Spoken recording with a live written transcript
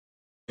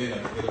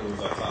Italy was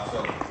our top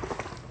seller,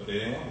 but they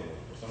didn't want it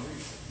for some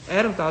reason.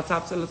 Adam's our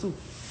top seller too.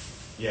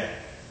 Yeah.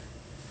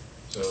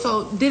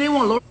 So did they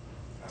want Lord?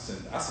 I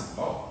sent them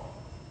all.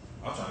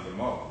 I'm trying to get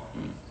them all.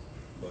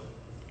 But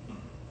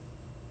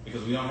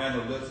because we don't have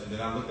no lips, and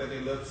then I looked at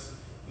their lips,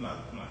 I'm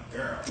like,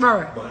 girl.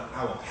 Right. But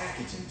our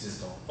packaging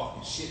just don't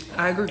fucking shit.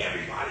 I agree.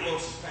 Everybody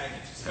else's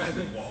package,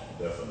 especially Walker.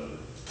 Definitely.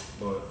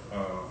 But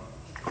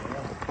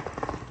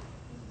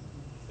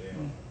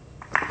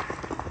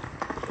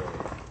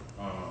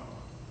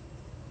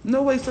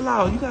No waste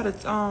allowed. You gotta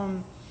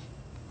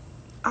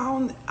I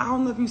don't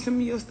know if you send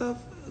me your stuff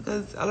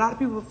because a lot of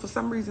people for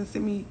some reason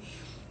send me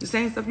the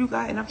same stuff you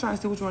got, and I'm trying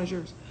to see which one is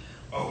yours.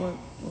 Oh,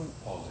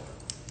 what?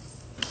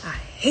 I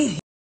hate it.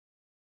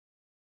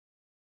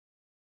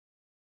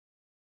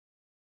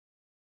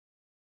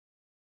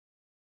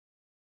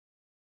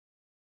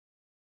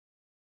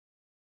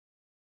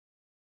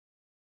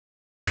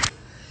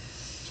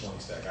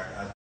 Stack.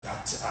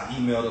 I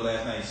emailed her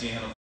last night. She ain't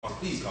had no.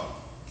 Please call me.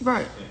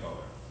 Right. She ain't call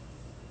her.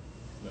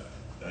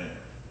 Damn.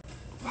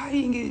 Why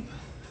you didn't get?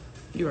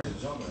 You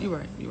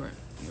right. Yeah.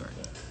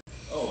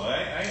 Oh, I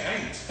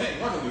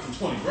ain't running with for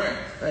 20 grand.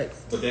 Right.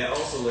 But that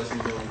also lets me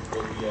know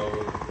what we are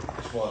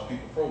as far as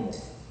people promo.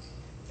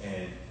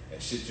 And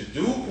shit you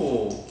do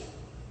pull.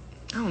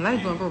 I don't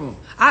like doing promo.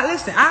 I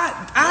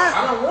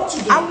don't want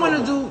you to. I want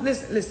to do.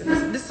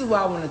 Listen. This is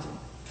what I want to do.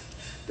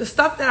 The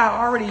stuff that I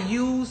already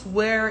use,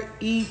 wear,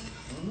 eat,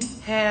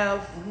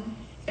 have.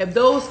 If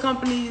those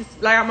companies,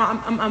 like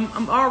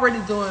I'm already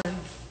doing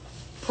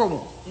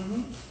promo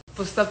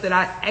for stuff that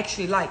I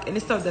actually like, and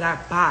it's stuff that I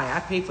buy, I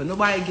pay for.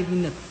 Nobody give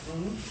me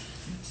nothing.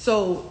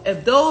 So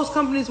if those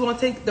companies want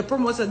to take the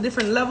promo to a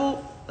different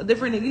level, a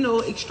different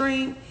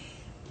extreme,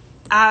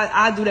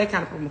 I do that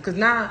kind of promo. Because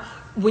now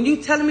when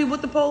you telling me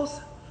what to post,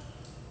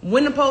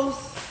 when to post,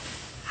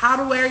 how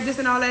to wear this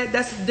and all that,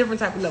 that's a different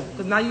type of level.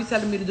 Because now you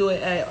telling me to do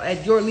it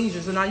at your leisure,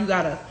 so now you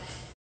gotta.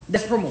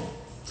 That's promo.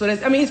 So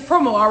it's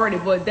promo already,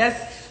 but that's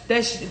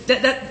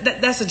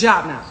a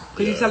job now.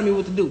 Because you're telling me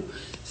what to do.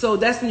 So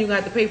that's when you're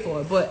gonna have to pay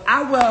for it. But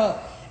I wear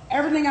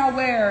everything I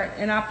wear,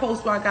 and I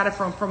post where I got it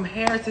from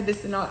hair to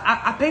this and all.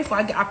 I pay for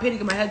it. I pay to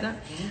get my hair done.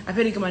 I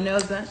pay to get my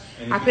nails done.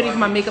 I pay to get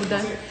my makeup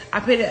done.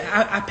 I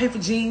pay for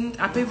jeans.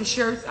 I pay for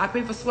shirts. I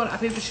pay for sweaters. I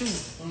pay for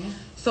shoes.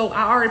 So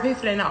I already pay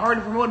for that, and I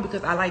already promote it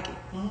because I like it.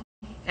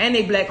 And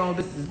they black-owned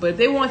businesses. But if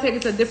they want to take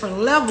it to a different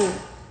level,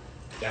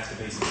 that's the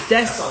basic.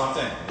 That's all I'm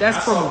saying. That's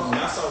promo. When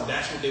I saw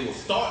that's what they were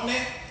starting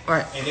at,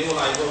 right? And they were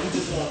like, "Well,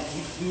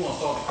 we want to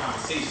start the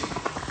conversation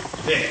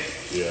there."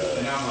 Yeah.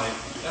 And I'm like,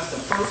 "That's the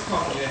first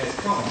company that has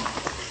come."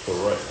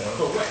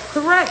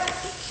 Correct.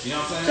 You know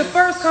what I'm saying? The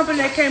first company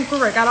that came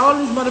correct out of all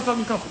these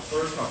motherfucking companies.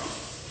 First company.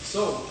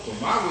 So, for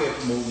my way of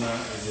promoting now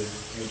is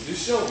with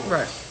this show.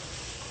 Right.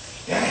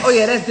 Oh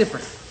yeah, that's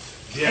different.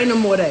 Yeah. Ain't no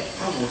more of that.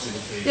 I want you to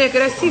pay. Yeah,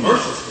 because that's TV.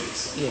 Commercial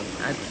space. Yeah,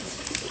 I agree.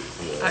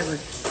 Yeah. I agree.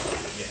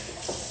 Yeah.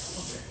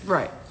 Okay.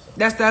 Right.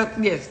 That's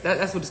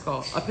what it's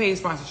called. A paid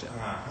sponsorship.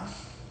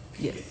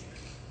 Yes.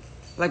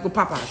 Like what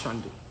Popeye's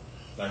trying to do.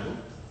 Like who?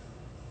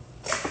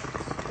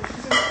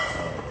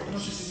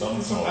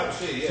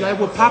 Like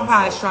what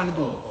Popeye's trying to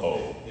do.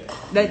 Oh.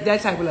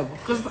 That type of level.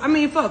 Because,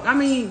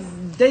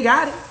 they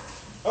got it.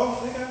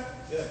 Oh, they got it?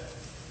 Yeah.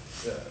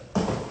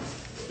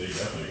 They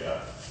definitely got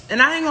it.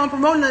 And I ain't gonna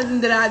promote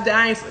nothing that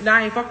I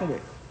ain't fucking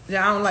with.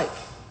 That I don't like.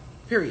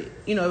 Period.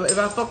 If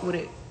I fuck with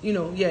it,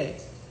 yeah.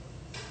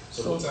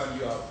 So what time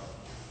you out?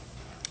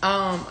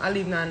 I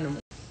leave 9 in the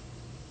morning.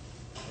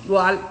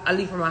 Well, I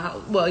leave from my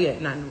house. Well, yeah, 9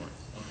 in the morning.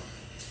 Okay.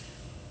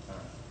 All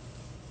right.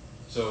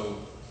 So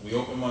we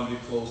open Monday,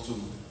 close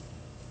Tuesday.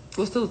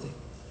 What's Tuesday?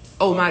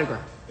 Oh, Mardi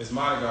Gras. It's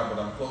Mardi Gras, but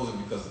I'm closing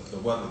because of the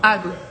weather. I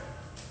agree.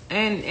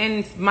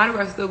 And Mardi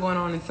Gras is still going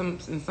on in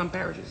some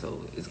parishes,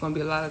 so it's going to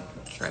be a lot of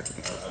traffic.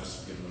 I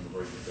just giving them a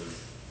break because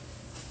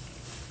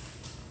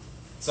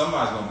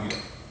somebody's going to be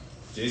there.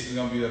 Jason's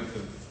going to be there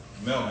because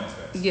Mailman's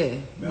passing. Yeah,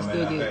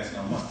 Mailman not passing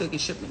on Monday. Still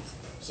get shipments.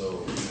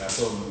 So I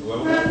told them,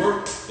 whoever want to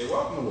work, they're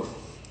welcome to work.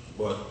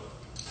 But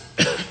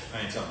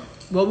I ain't telling you.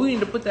 Well, we need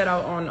to put that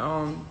out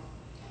on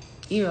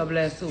email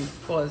blast too, as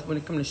far as when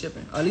it comes to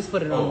shipping. Or at least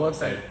put it on the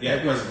website.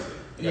 Yeah, President's Day.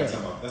 Yeah.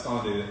 That's the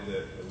only day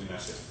that we're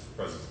not shipping.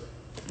 President's Day.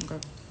 Okay.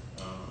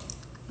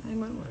 I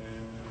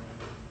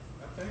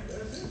think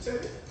that's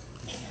it.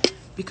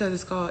 Because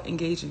it's called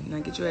engaging. Now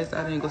get your ass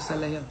out there and go sell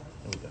that here.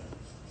 Okay.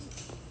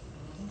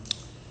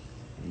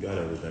 You got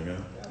everything,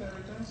 huh? Got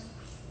everything.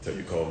 Till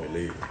you call me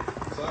later.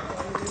 So I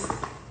call you later.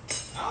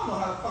 I don't know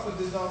how the fuck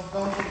this don't go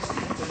to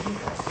sleep until you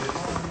go.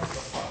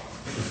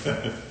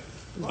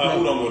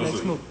 Who don't go to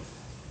sleep? Smoke.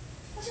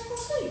 I should go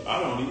sleep. I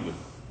don't either.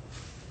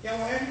 Y'all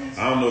want evidence? I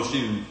don't know if she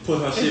done put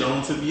her shit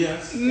on to me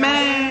yet.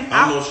 Man, I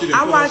don't know if she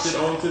done put her shit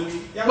on to me.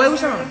 Wait,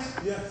 what's wrong?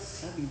 Yes.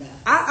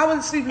 I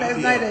went to sleep last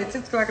night at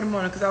 6 o'clock in the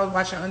morning because I was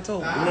watching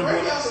Untold. I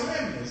read y'all some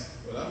evidence,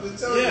 but I'm just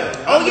telling you.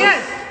 Oh,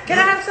 yes. Can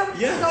I have some?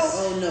 Yes. No.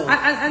 Oh, no.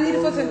 I need to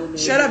put some.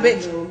 Shut up,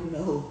 bitch.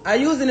 No. I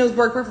used it and it was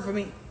work perfect for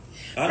me.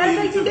 I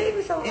think you gave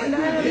me some.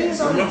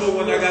 Remember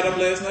when I got up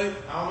last night?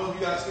 I don't know if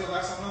you guys still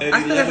got something.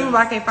 I still have some,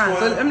 but I can't find.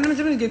 So let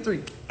me get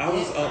 3. I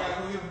was up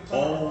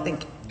all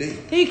Thank you. day.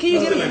 Can you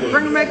get me,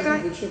 bring them back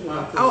tonight?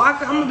 Oh, I'm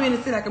gonna be in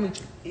the city. I can meet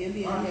you.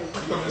 You coming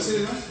to the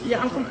city now?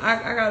 Yeah, I'm coming.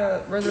 I got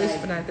a reservation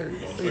for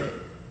 9:30. So, yeah.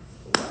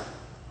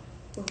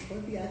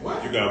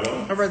 What? You got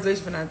one? A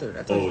reservation for 9:30.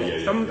 I told you that.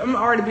 Yeah, So I'm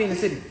already be in the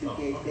city.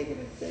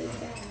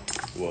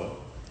 What?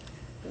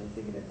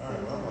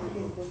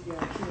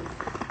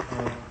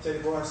 Take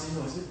the boy and see you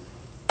in the city.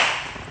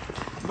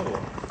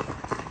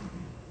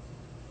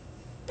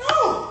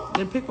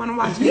 Then pick one to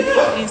watch.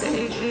 Yeah. It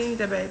ain't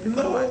that bad. Pick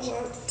one to watch.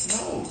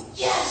 No.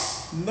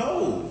 Yes.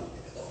 No.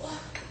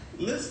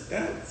 Listen,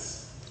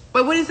 that's.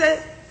 Wait, what he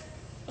said?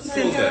 I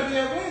said you gotta be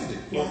there Wednesday.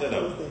 Close that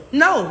up.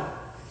 No.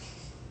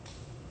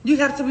 You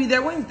have to be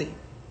there Wednesday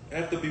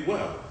Have to be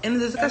well. in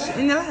the discussion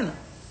in Atlanta.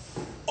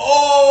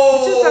 Oh!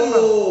 What you talking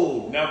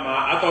about? Never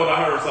mind. I thought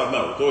I heard something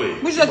else. Go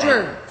ahead. Which thought you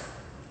heard?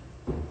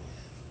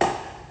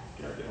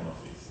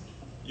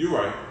 You're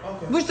right.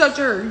 Okay. Which thought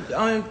you heard? You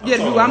have to be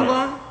where I'm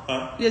going?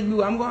 Huh? You have to be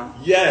where I'm going?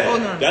 Yeah. Oh,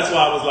 no. That's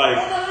why I was like,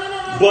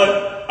 but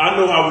I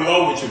know how we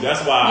are with you.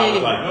 That's why I was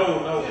Yeah. like, no.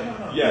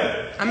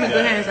 Yeah. I'm in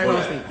good hands. I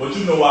don't speak. But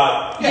you know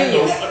why? You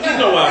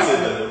know why I said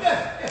that.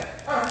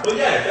 Yeah. But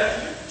yeah, that's.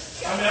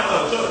 I mean, I don't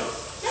have a choice.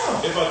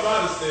 If I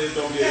try to stay, it's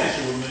gonna be an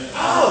issue with me.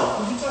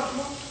 Oh, did you talk to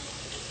him?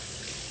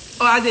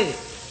 Oh, I did.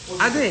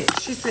 I did.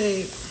 She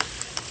said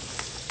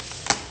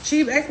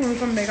she asked me to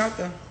come back out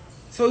there,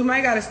 so we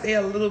might gotta stay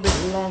a little bit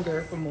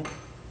longer for more.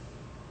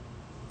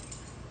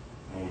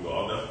 When we go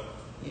out there,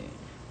 Yeah,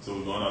 so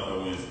we're going out there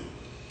Wednesday.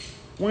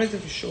 Wednesday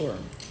for sure. Okay.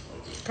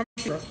 Come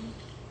here.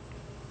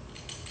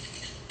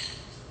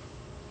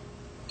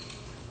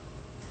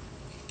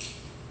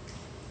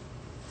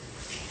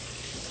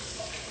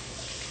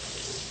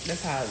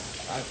 That's how I.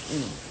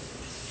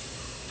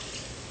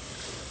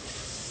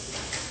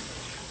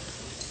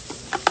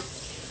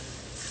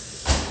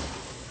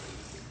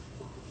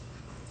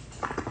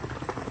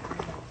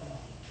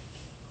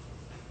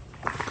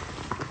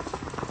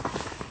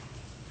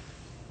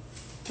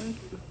 Thank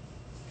you.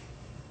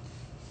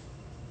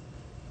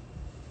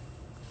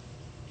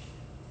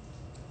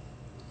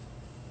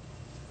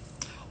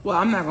 Well,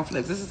 I'm not gonna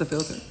flex. This is a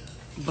filter,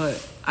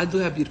 but I do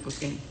have beautiful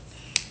skin,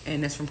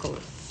 and that's from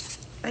Coldest.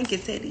 Thank you,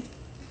 Teddy.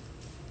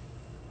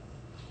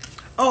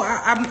 Oh,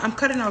 I'm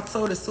cutting out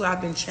sodas too. I've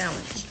been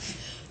challenged,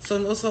 so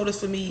no sodas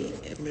for me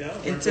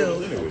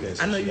until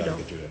I know you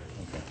don't.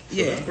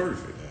 Yeah. So that's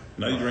perfect.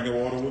 Now you drinking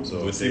water with me?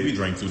 So see, we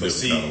drink 2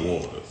 different kind of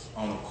waters.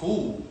 On the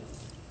cool,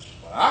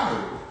 what I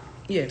heard,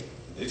 Yeah,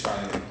 they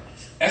trying to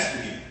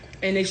expedite.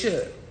 and they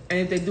should. And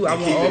if they do, I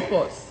They want keep all it.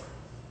 parts.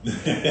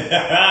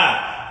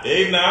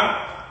 Hey,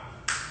 now.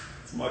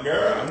 It's my I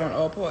girl. want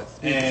all parts.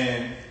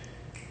 And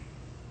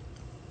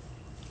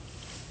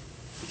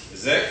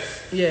Zach?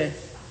 Yeah.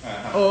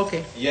 Uh-huh. Oh,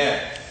 okay.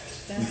 Yeah.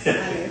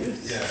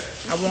 Yeah.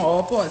 I want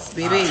all parts,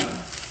 baby.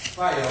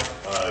 Bye, y'all.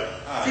 All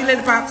right. See you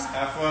later, pops.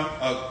 Have fun.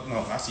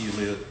 No, I'll see you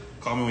later.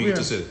 Call me when you Yeah.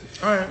 get to the city.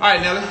 All right. All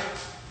right, Nelly.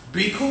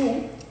 Be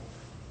cool.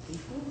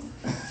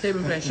 They've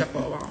been playing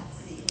shuffle a while. All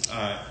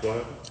right. Go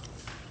ahead.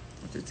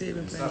 They've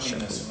been playing Stop eating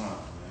that shuffle. salami,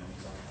 man.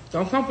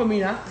 Don't come for me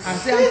now. I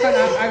said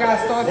I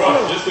gotta start Bro,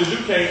 slow. just because you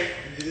can't.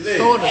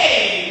 Soda.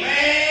 Hey,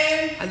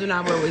 man. I do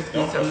not wear waist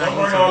Don't beats. I'm not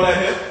bring all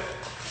using that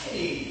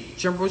here.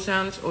 jumbo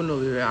challenge. Oh no,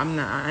 baby, I'm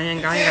not. I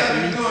ain't got the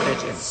need for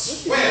that yet.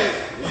 Sweat.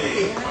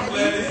 I'm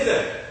glad to hear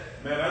that.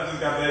 Man, I just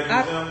got back in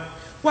the gym.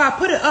 Well, I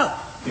put it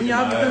up. When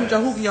y'all be doing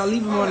your hookah, y'all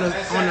leave them on the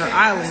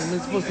island.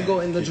 It's supposed to go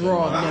in the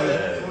drawer, Nelly.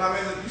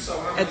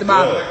 At the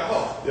bottom.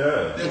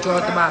 Yeah. The drawer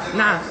at the bottom.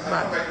 Nah, at the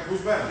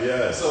bottom.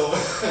 Yeah. So,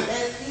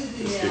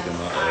 Kicking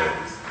my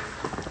ass.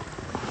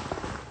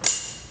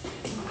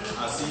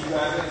 I'll see you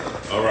guys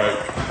later. All right.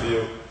 See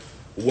you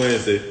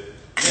Wednesday.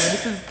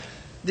 Yeah,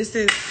 this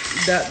is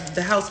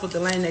the house with the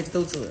land next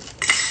door to it.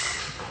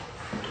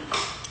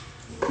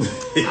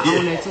 I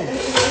own that too.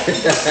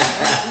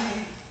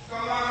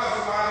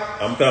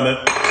 I'm coming.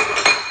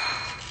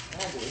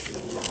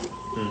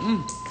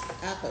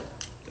 Apple.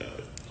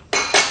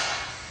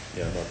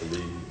 Yeah, I'm about to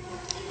leave.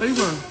 Where you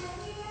going?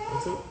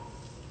 That's it.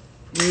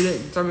 Where you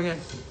at? Tell me again.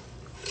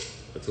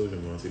 I told you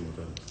I'm going to see my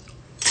cousin.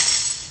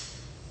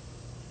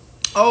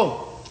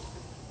 Oh.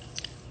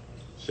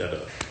 Shut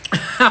up.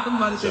 I'm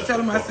about to say, tell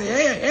him, I say,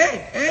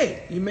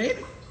 hey, you made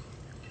it.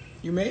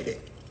 You made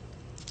it.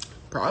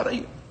 Proud of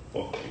you.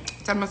 Fuck you.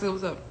 Tell him I said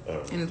what's up. All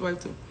right. And his wife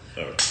too.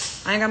 All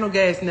right. I ain't got no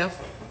gas, Neff.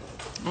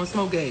 I don't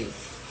smoke gas.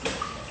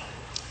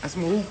 I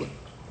smoke hookah.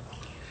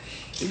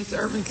 If this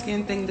urban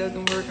skin thing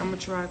doesn't work, I'm gonna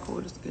try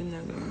Coldest Skin.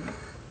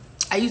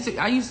 I used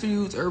to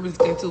use urban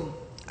skin too.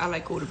 I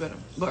like Coldest better.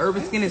 But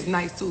urban skin is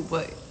nice too,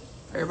 but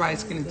everybody's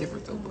skin is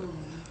different too. But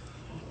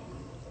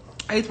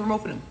I used to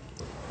promote for them.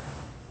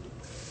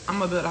 I'm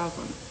gonna build a house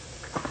on it.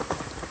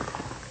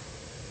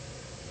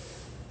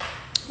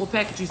 What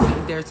package you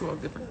sent there to all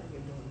different?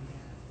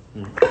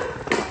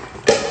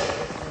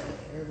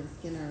 Urban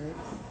Skin already.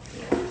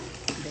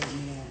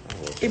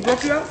 It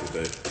broke you out? Today.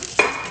 I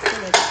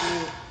feel like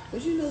it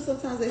But you know,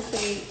 sometimes they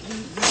say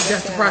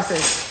That's the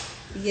process.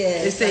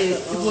 Yeah. They say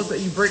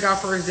you break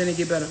out first, then it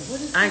get better.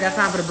 I ain't got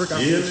time for the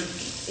breakout. Yeah.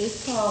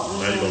 It's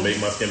called. Now you gonna make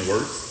my skin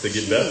worse to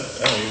get better?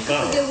 I don't even I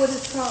time. forget what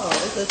it's called.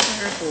 It's a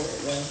term for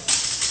it, though.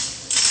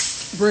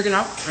 Breaking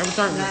out every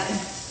time.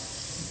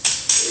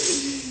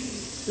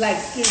 Like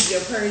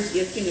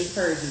your skin is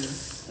purging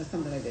or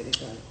something like that. They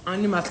call it. I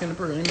need my skin to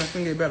purge. I need my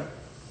skin to get better.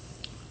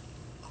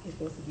 It's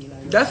supposed to be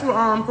like. That's what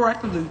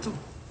proactively too.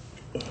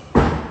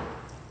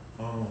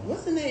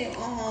 What's the name?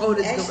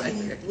 This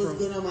actually was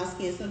good on my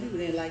skin. Some people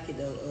didn't like it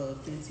though.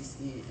 Fancy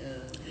skin.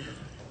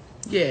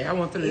 Yeah, I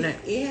want to feel that.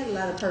 It had a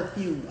lot of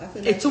perfume. I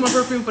feel like It's too much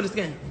perfume for the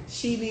skin.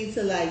 She needs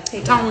to like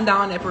tone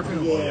down that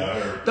perfume.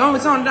 Yeah. Don't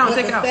tone it down. But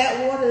Take the it out.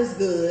 fat water is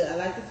good. I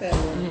like the fat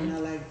water, and I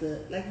like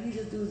you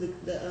just do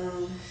the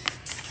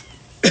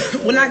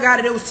When I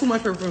got it was too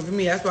much perfume for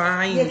me. That's why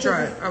I ain't even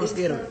tried. I was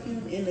scared of it.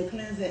 Perfume in the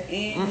cleanser and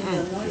in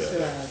the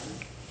moisturizer.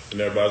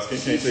 And everybody's skin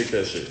can't take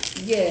that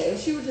shit. Yeah,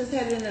 if she would just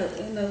have it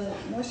in the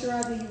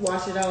moisturizer, you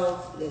wash it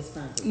off. That's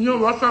fine. No,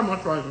 what's our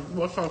moisturizer?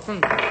 What's our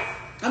cleanser?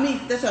 I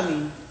mean, that's what I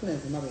mean.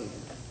 Cleanser, my baby.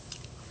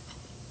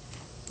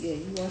 Yeah,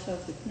 you wash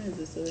off the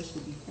cleanser, so it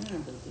should be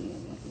fine. But then,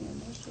 nothing on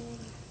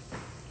moisturizer.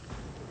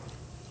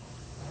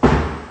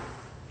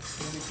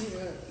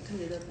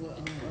 Clean it up with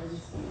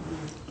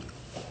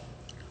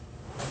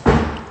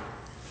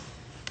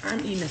I'm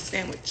eating a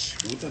sandwich.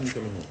 What time you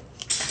coming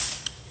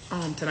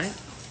home? Tonight.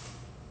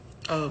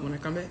 When I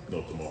come back.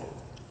 No, tomorrow.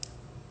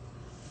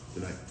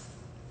 Tonight.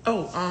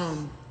 Oh,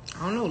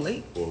 I don't know,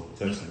 late. Or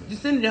text me. You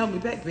still need to help me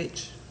pack,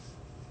 bitch.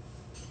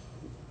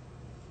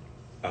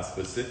 I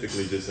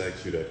specifically just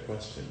asked you that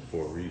question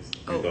for a reason.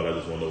 You Oh. thought I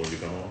just want to know when you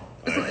come home?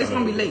 It's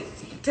gonna be late.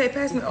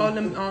 Pass me all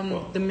them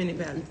the mini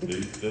pallets.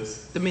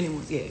 This? The mini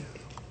ones, yeah.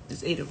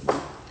 There's 8 of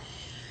them.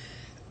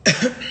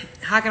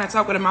 How can I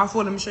talk with a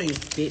mouthful? Let me show you,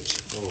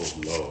 bitch. Oh,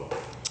 Lord.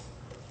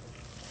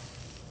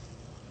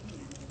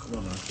 Come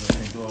on now.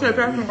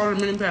 Pass me all the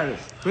mini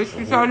pallets. Bitch,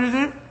 you saw this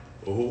in?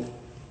 Oh, who?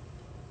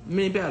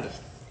 Mini pallets.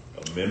 A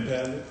men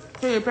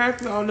palette?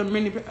 Pass me all the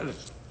mini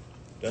pallets.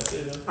 That's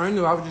it, huh? I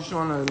knew I was just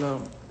showing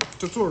a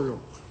tutorial.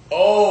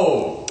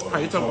 Oh! How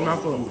you talking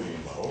about food?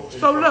 Okay, So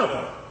fuck look. it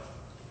up.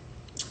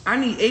 I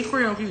need 8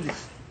 crayon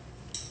cuties.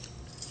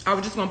 I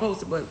was just gonna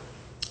post it, but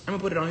I'm gonna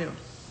put it on here.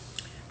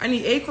 I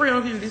need 8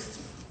 crayon cuties.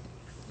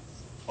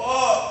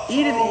 Oh!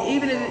 Even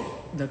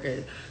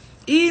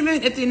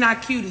if they're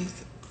not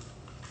cuties,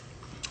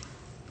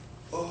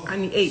 I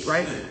need 8,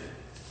 right?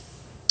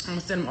 I'm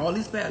gonna send them all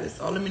these palettes,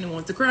 all the mini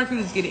ones. The crayon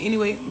cuties get it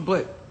anyway,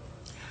 but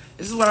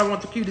this is what I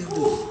want the cuties to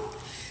do.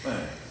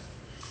 Man.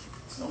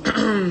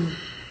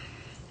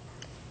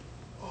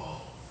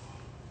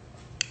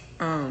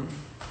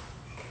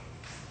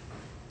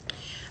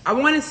 I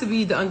want it to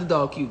be the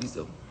underdog cuties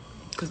though,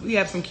 because we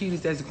have some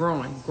cuties that's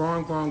growing.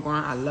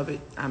 I love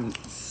it. I'm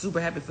super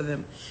happy for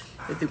them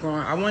that they're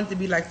growing. I want it to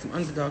be like some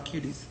underdog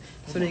cuties,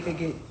 so they could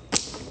get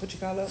what you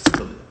call it? I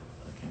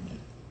can't get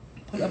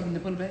it. Put up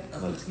and put it back.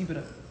 I'll just keep it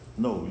up.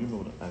 No, you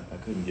know, I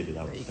couldn't get it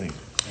out. Thank you.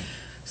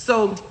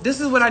 So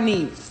this is what I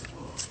need.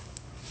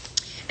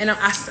 And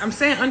I'm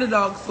saying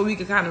underdogs so we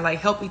can kind of like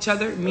help each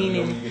other,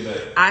 meaning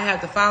I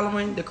have the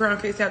following, the Crown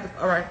Case have the,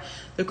 all right,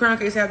 the Crown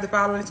Case have the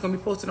following. It's going to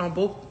be posted on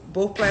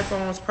both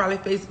platforms, probably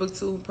Facebook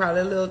too,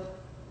 probably a little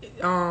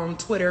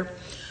Twitter.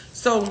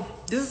 So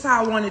this is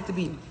how I want it to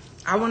be.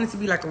 I want it to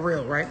be like a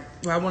reel, right?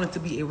 Well, I want it to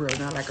be a reel,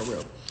 not like a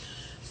reel.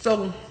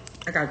 So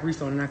I got grease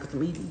on it now because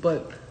I'm eating,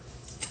 but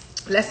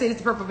let's say it's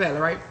the purple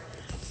palette, right?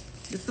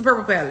 This is the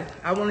purple palette.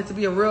 I want it to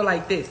be a reel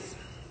like this.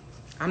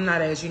 I'm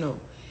not as,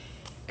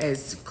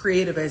 as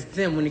creative as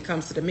them when it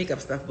comes to the makeup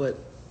stuff, but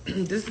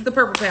this is the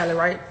purple palette,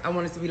 right? I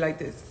want it to be like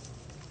this.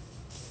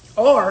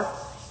 Or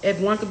if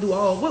one could do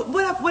all,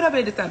 whatever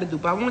they decide to do,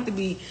 but I want it to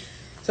be,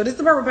 so this is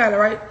the purple palette,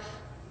 right?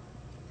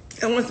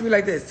 I want it to be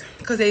like this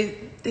because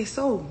they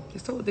so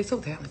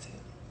talented.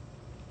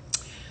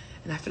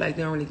 And I feel like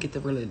they don't really get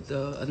the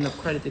enough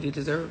credit that they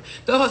deserve.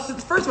 First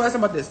of all, let's talk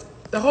about this.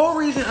 The whole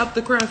reason of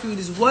the Crown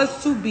Cuties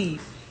was to be,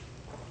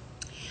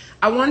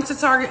 I wanted to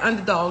target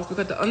underdogs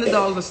because the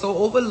underdogs are so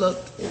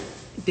overlooked.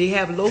 They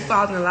have low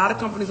following. A lot of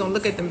companies don't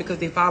look at them because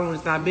their following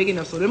is not big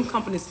enough. So them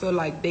companies feel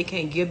like they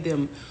can't give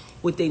them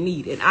what they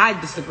need. And I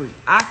disagree.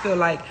 I feel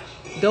like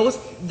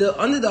the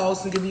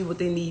underdogs can give you what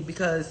they need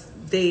because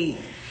they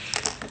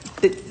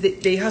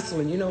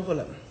hustling, Hold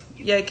up.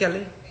 Yeah,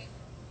 Kelly.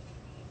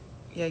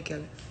 Yeah,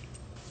 Kelly.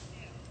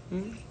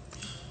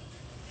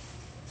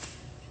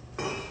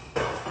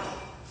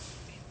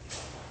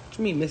 What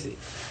you mean, miss it?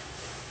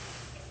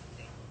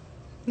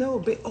 No,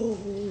 but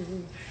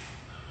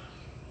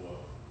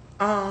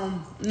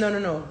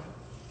no.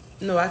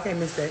 No, I can't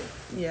miss that.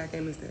 Yeah, I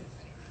can't miss that.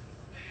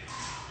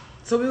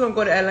 So we're gonna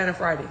go to Atlanta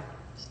Friday,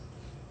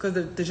 cause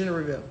the gender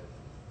reveal.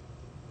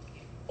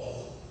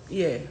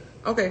 Yeah.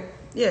 Okay.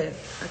 Yeah,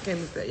 I can't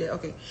miss that. Yeah.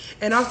 Okay.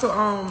 And also,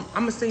 I'm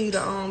gonna send you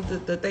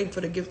the thing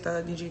for the gift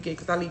that I need you to get,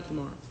 cause I leave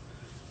tomorrow.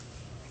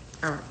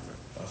 All right.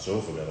 I sure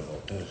forgot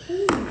about that.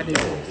 I did.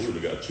 We would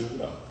have got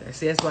chewed out.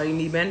 That's why you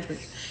need management.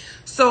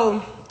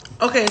 So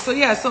Okay, so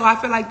yeah, so I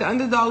feel like the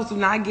underdogs do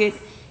not get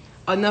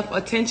enough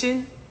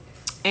attention,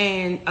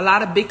 and a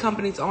lot of big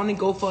companies only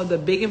go for the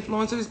big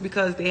influencers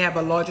because they have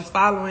a larger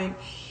following,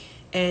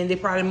 and they're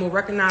probably more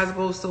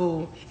recognizable.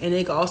 So, and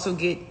they can also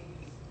get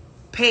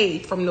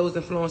paid from those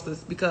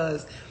influencers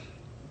because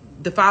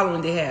the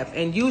following they have,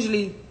 and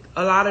usually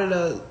a lot of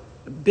the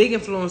big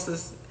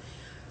influencers.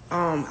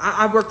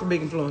 I work for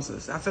big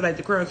influencers. I feel like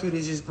the Crown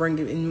Cuties just bring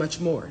in much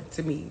more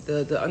to me.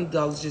 The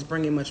underdogs just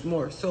bring in much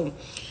more. So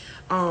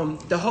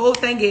the whole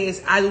thing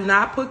is I do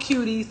not put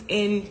cuties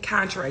in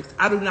contracts.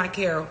 I do not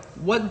care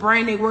what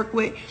brand they work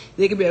with.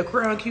 They could be a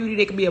Crown Cutie.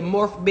 They could be a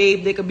Morph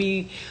Babe. They could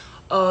be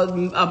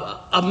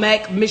a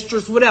Mac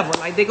Mistress, whatever.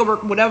 Like they could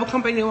work whatever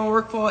company they want to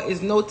work for.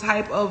 Is no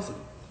type of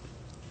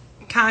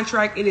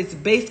contract. It is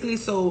basically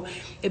so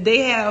if they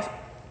have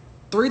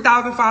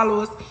 3,000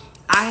 followers,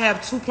 I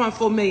have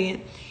 2.4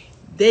 million.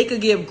 They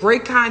could give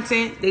great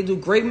content. They do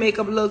great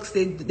makeup looks.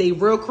 They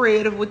real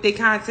creative with their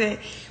content.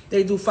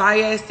 They do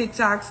fire ass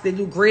TikToks. They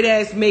do great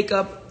ass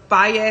makeup,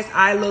 fire ass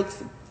eye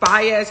looks,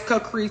 fire ass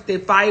cut crease. They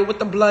fire with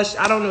the blush.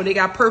 I don't know. They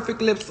got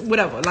perfect lips,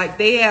 whatever. Like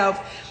they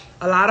have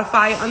a lot of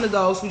fire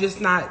underdogs who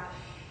just not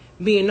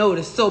being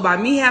noticed. So by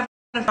me having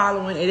a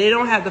following and they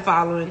don't have the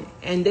following,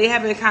 and they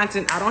having the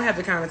content, I don't have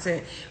the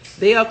content.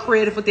 They are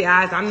creative with their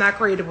eyes. I'm not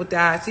creative with their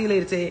eyes. See you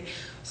later, Ted.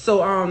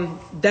 So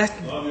that's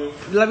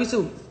love you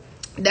too.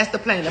 That's the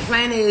plan. The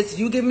plan is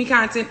you give me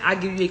content, I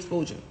give you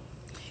exposure.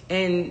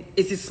 And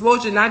it's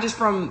exposure not just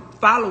from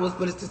followers,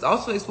 but it's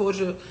also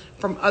exposure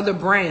from other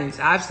brands.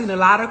 I've seen a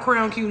lot of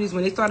Crown Cuties,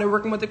 when they started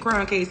working with the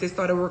Crown Case, they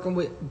started working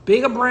with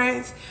bigger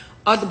brands,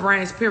 other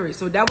brands, period.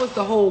 So that was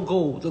the whole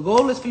goal. The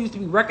goal is for you to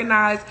be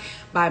recognized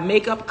by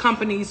makeup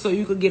companies so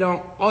you could get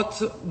on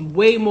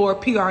way more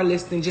PR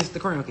lists than just the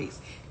Crown Case.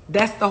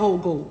 That's the whole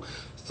goal.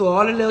 So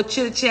all the little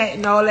chit chat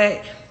and all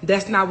that,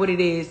 that's not what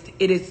it is.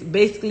 It is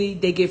basically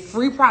they get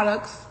free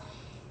products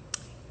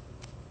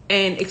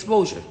and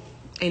exposure,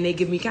 and they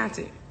give me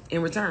content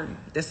in return.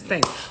 That's the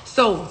thing.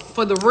 So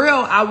for the real,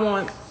 I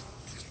want,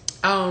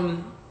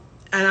 and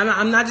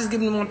I'm not just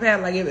giving them one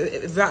palette. Like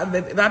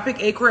if I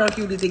pick 8 Crown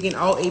Cuties, they get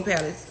all 8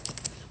 palettes.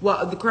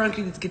 Well, the Crown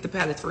Cuties get the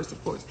palettes first,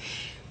 of course.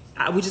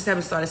 We just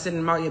haven't started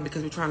sending them out yet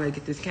because we're trying to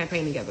get this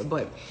campaign together.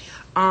 But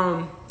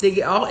they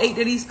get all 8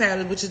 of these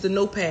palettes, which is the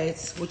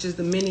notepads, which is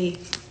the mini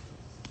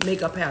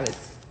makeup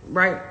palettes,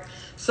 right?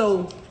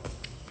 So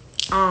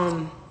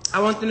I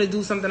want them to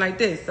do something like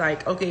this.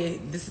 Like, okay,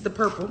 this is the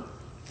purple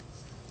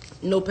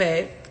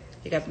notepad.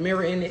 It got the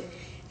mirror in it.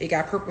 It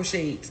got purple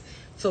shades.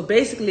 So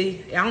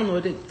basically, I don't know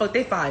what the fuck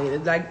they fire.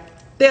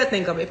 Like, they'll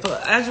think of it.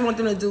 I just want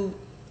them to do,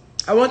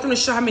 I want them to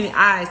show how many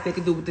eyes they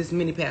can do with this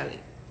mini palette,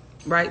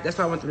 right? That's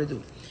what I want them to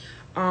do.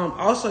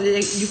 Also,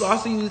 you can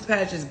also use this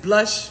palette as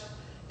blush.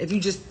 If you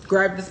just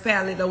grab this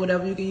palette or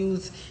whatever, you can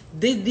use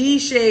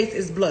these shades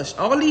as blush.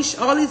 All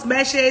these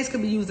matte shades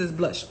can be used as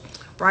blush,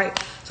 right?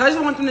 So I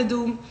just want them to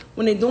do,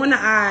 when they're doing the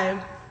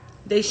eye,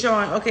 they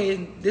showing,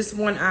 okay, this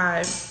one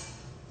eye,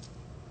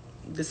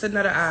 this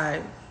another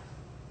eye,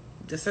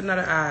 this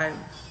another eye,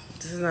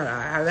 this is another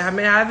eye.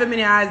 However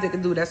many eyes they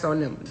can do, that's on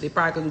them. They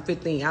probably could do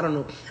 15. I don't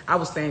know. I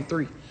was saying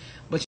 3.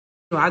 But you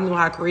know, I know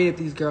how creative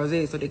these girls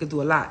is, so they could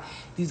do a lot.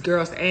 These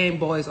girls and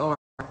boys are.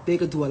 They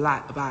could do a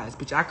lot of eyes,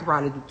 bitch. I could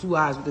probably do 2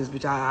 eyes with this,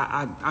 bitch.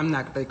 I'm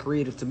not that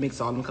creative to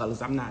mix all them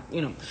colors. I'm not,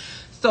 you know.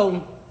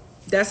 So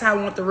that's how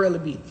I want the reel to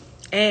be.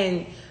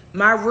 And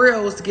my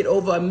reels get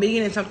over 1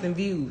 million and something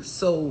views.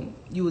 So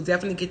you will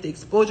definitely get the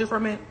exposure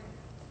from it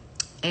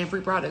and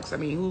free products. I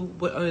mean,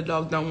 what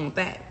underdog don't want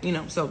that, you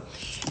know? So,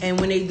 and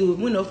when they do,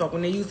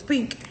 when they use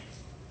pink,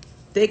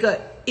 they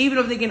could, even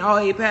if they get all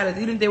 8 palettes,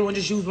 even if they want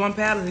to just use one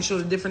palette and show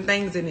the different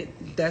things in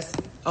it, that's,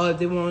 or if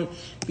they want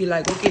to be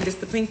like, okay, this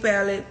the pink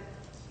palette,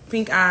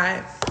 pink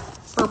eye,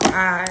 purple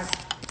eye,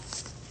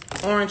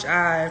 orange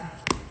eye,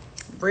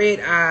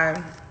 red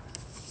eye,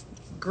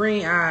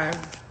 green eye,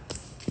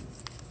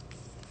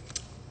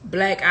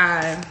 black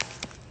eye,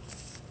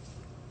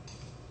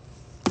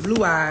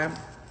 blue eye,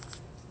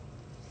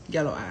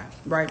 yellow eye,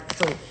 right?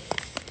 So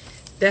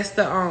that's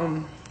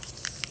the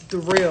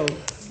reel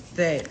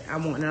that I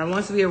want. And I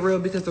want it to be a reel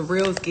because the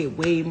reels get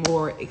way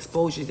more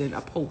exposure than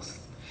a post.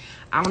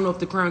 I don't know if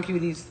the Crown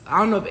Cuties, I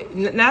don't know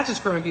if, not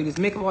just Crown Cuties,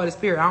 makeup artist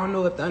period. I don't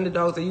know if the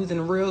underdogs are using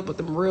the reels, but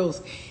the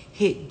reels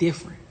hit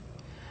different.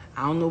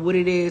 I don't know what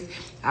it is.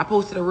 I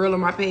posted a reel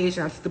on my page,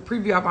 and I took the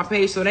preview off my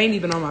page, so it ain't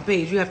even on my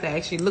page. You have to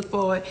actually look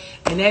for it,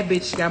 and that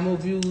bitch got more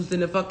views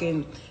than the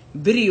fucking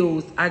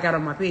videos I got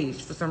on my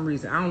page for some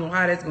reason. I don't know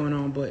how that's going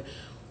on, but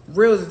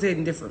reels are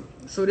hitting different.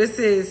 So this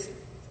is,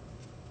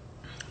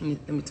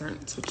 let me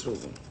switch it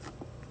over.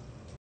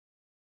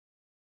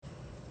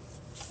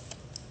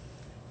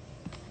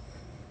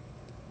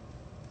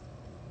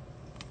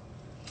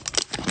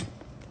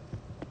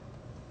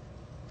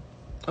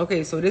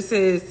 Okay, so this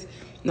is,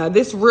 now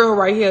this reel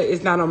right here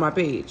is not on my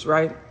page,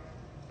 right?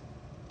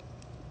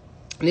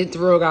 This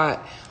reel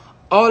got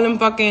all them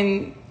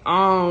fucking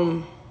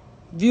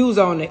views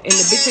on it, and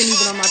the bitch ain't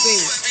even on my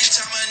page.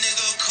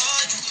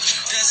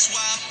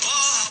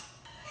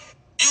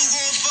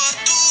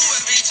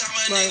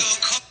 Right.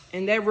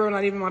 And that reel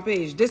not even my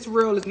page. This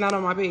reel is not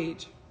on my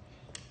page.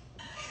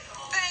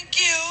 Thank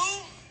you.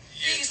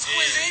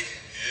 Exquisite.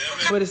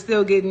 But it's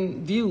still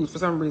getting views for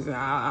some reason.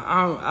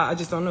 I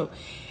just don't know.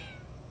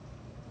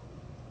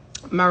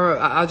 My reel,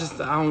 I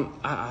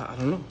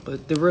don't know.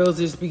 But the reels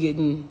just be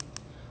getting.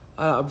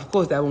 Of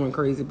course, that one went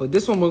crazy, but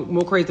this one went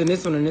more crazy than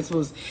this one, and this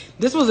was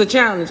a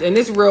challenge, and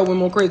this reel went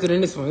more crazy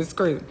than this one. It's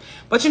crazy,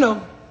 but you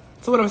know.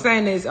 So what I'm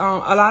saying is, a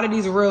lot of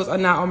these reels are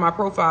not on my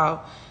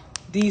profile.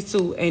 These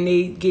two, and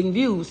they getting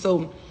views.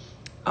 So,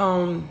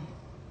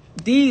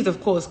 these,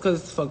 of course,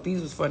 because fuck,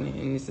 these was funny,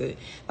 and it said,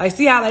 like,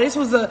 see how like this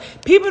was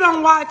people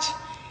don't watch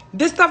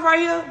this stuff right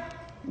here.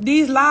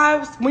 These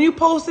lives when you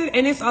post it,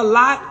 and it's a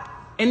lot,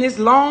 and it's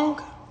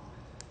long.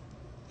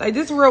 Like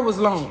this reel was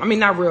long. I mean,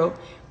 not real.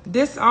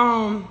 This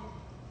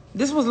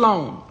was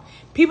long.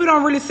 People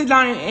don't really sit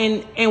down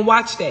and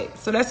watch that.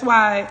 So that's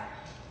why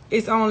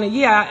it's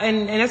only,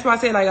 and that's why I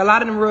say like a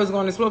lot of them reels go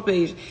on the Explore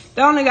page.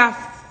 They only got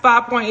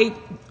 5.8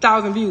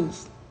 thousand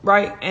views,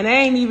 right? And they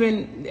ain't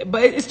even,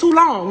 but it's too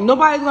long.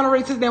 Nobody's gonna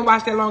really sit there and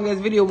watch that long ass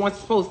video once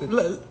it's posted.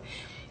 Look,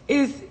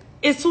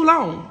 it's too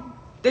long.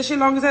 That shit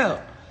long as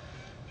hell.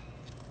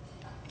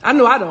 I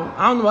know I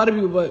don't know other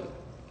people, but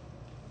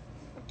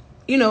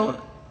you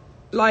know,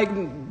 like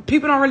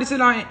people don't really sit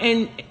down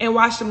and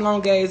watch them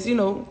long ass, you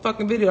know,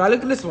 fucking video. I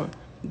look at this one.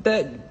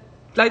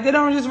 Like they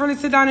don't just really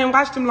sit down and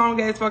watch them long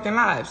ass fucking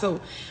live. So,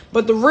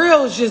 but the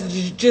reels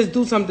just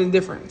do something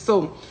different.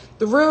 So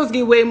the reels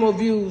get way more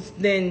views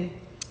than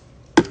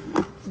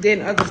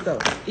other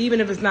stuff, even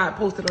if it's not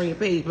posted on your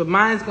page. But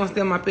mine's gonna stay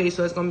on my page,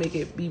 so it's gonna make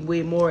it be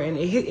way more, and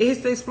it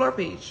hits the Explore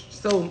page.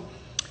 So,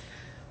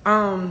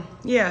 So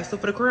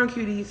for the Korean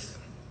cuties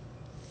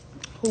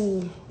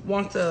who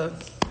want to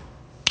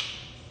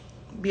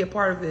be a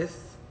part of this,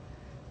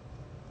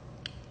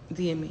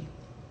 DM me,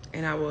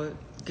 and I will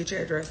get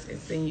your address and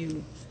send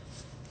you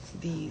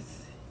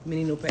these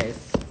mini notepads.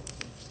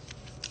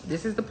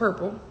 This is the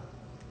purple.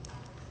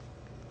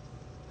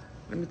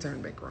 Let me turn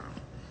it back around.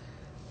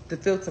 The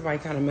filter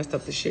might kind of messed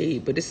up the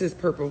shade, but this is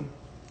purple.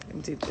 Let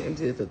me take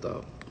the filter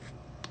off.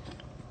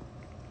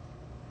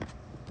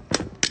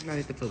 Not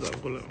take the filter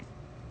off. Hold on.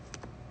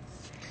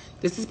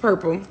 This is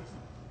purple,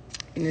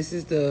 and this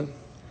is the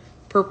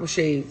purple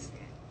shades.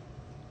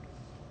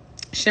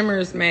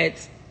 Shimmers,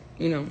 mattes,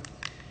 you know.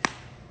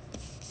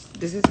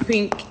 This is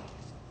pink.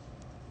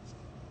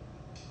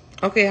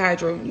 Okay,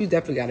 Hydro, you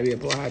definitely got to be a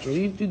boy, Hydro.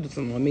 You do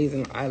some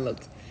amazing eye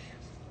looks.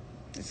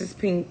 This is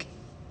pink.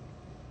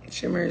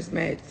 Shimmers,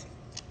 mattes.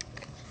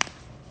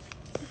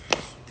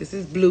 This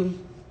is blue.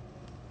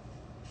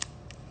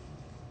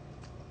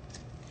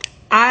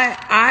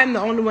 I'm the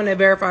only one that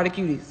verified the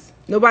cuties.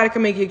 Nobody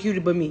can make you a cutie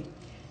but me.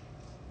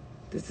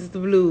 This is the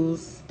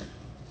blues.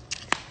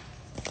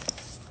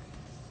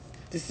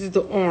 This is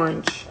the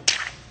orange.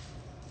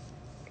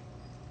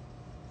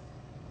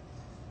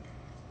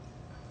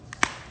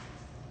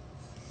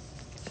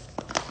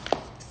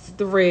 This is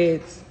the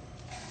reds.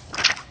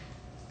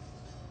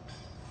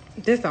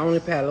 This the only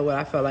palette where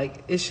I felt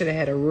like it should have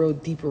had a real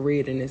deeper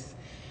red in this.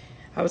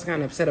 I was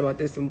kind of upset about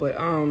this one, but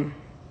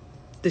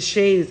the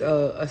shades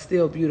are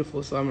still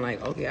beautiful, so I'm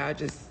like, okay, I'll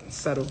just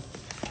settle.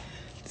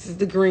 This is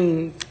the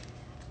green.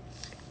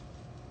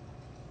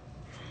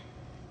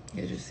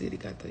 As you see, they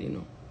got the, you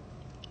know.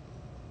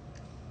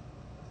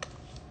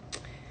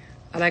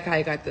 I like how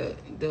you got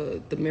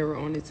the mirror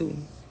on it too.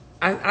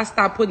 I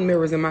stopped putting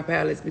mirrors in my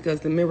palettes because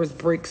the mirrors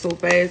break so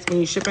fast when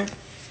you're shipping.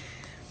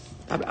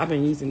 I've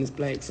been using this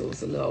black, so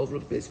it's a little over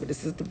the place, but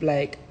this is the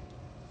black.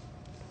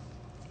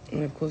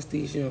 And of course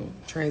these, you know,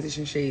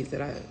 transition shades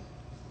that I...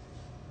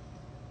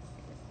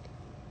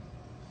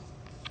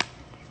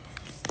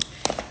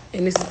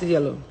 And this is the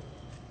yellow.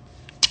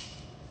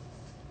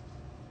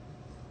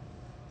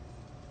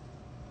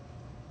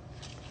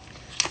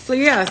 So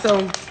yeah,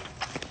 so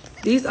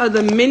these are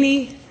the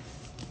mini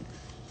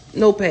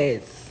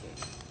notepads.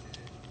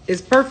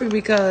 It's perfect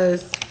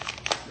because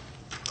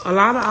a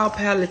lot of our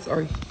palettes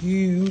are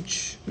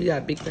huge. We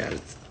got big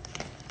palettes.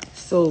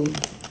 So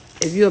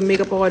if you're a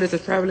makeup artist, a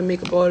traveling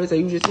makeup artist, or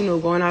you just, you know,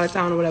 going out of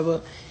town or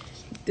whatever,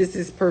 this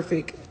is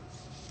perfect.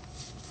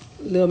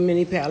 Little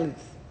mini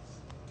palettes.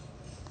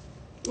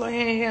 Little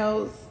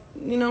handhelds,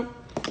 you know.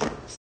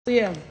 So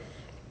yeah.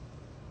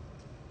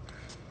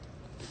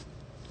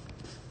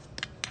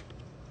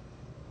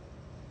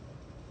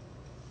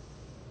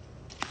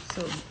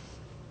 So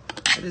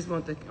I just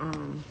want the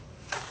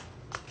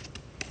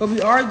but we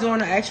are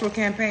doing an actual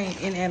campaign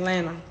in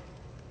Atlanta.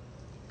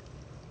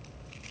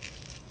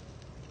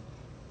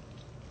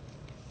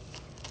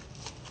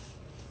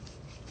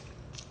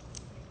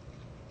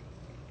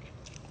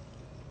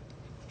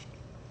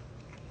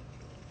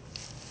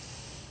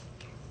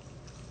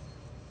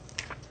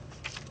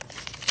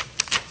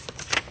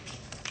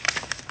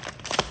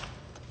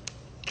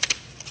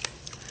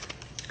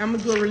 I'm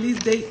gonna do a release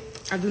date.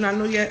 I do not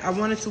know yet. I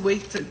wanted to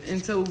wait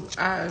until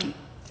I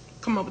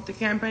come up with the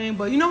campaign,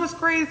 but you know what's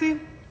crazy?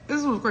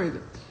 This was crazy.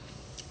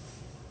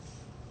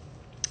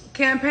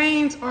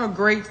 Campaigns are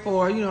great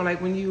for, you know,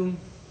 like when you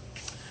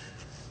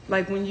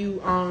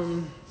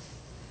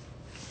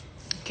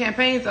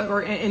campaigns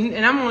are,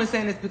 and I'm only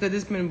saying this because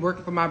it's been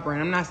working for my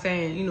brand. I'm not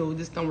saying, you know,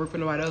 this don't work for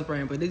nobody else's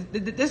brand, but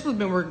this has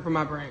been working for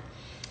my brand.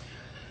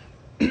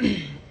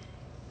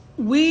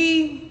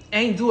 We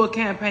ain't do a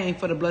campaign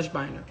for the blush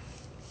binder.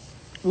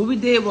 What we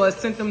did was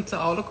sent them to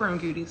all the Crown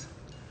Cuties,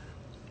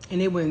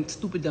 and they went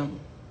stupid dumb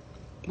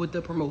with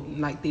the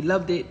promoting. Like, they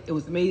loved it. It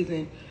was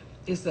amazing.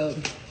 It's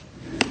a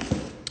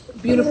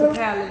beautiful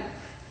palette.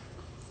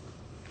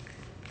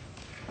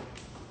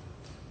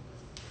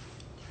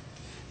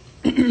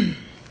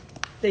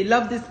 They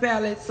love this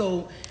palette,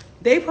 so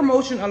they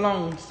promotion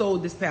alone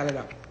sold this palette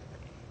up.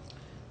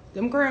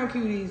 Them Crown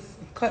Cuties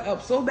cut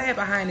up so bad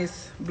behind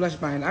this blush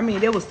binder. I mean,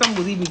 there was some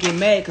was even getting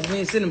mad because we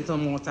didn't send them to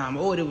them all the time.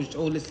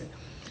 Listen.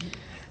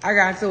 I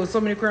got into so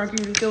many Crown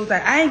Cuties. They was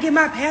like, I ain't get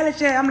my palette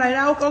yet. I'm like,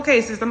 oh,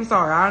 okay, sis, I'm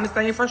sorry. I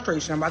understand your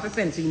frustration. I'm about to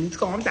send it to you. You need to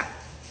calm down.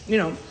 You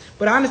know,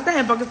 but I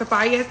understand, fuck, it's a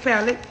fire-ass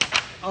palette.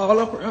 All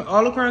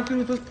the Crown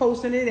Cuties was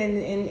posting it,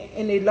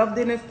 and they loved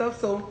it and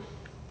stuff, so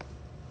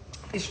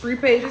it's 3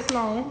 pages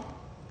long.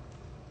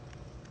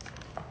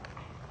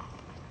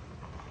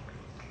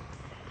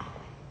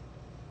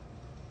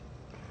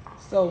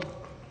 So,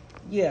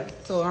 yeah.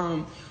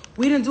 So,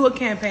 we didn't do a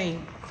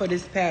campaign for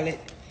this palette,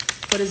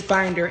 for this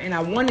binder, and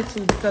I wanted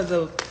to because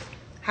of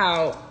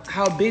how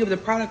big of the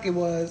product it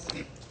was,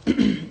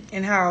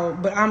 and how.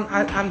 But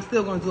I'm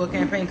still gonna do a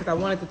campaign because I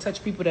wanted to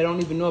touch people that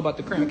don't even know about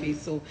the Crown Case.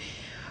 So,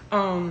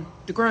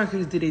 the Crown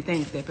Case did their thing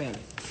with that palette,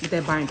 with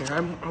that binder.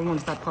 I want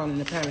to stop calling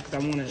it a palette because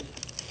I want to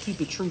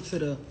keep it true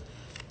to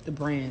the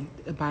brand,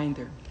 the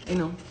binder. You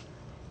know.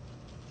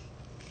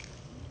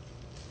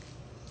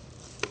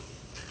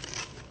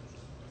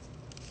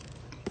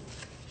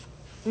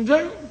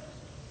 Okay.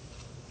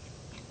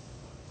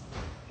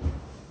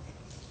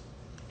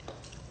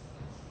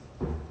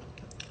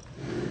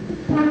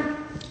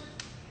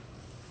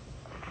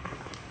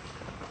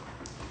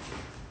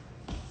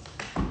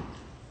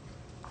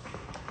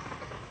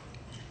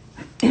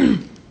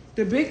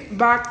 The big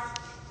box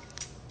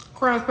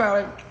Crowns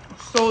palette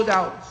sold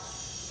out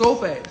so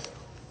fast.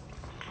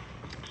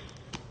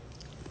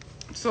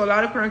 So a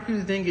lot of Crown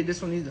Cuties didn't get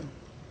this one either.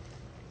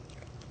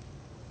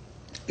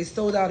 It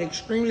sold out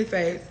extremely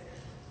fast.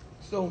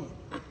 So,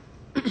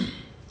 and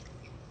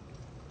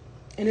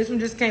this one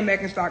just came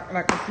back in stock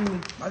like a few,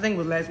 I think it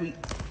was last week.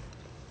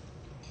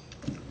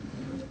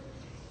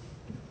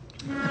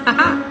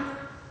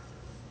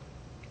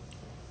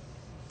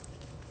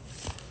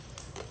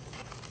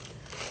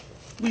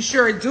 We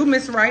sure do,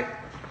 Miss Wright.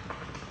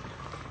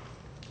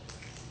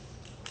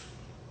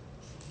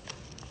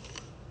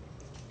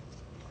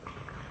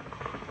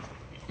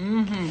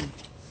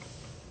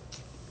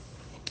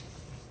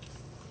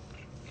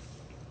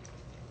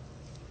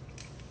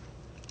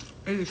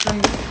 It's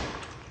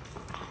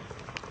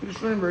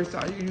extremely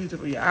versatile. You can use it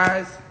for your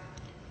eyes,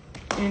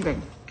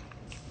 anything.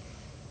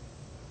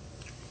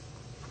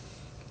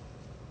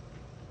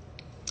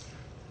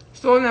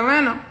 So in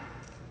Atlanta,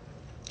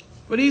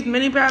 for these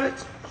mini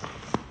palettes,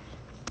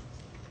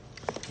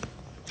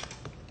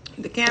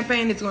 the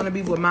campaign is going to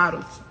be with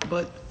models,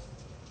 but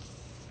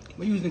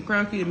we're using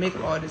Crown Cutie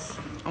makeup artists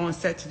on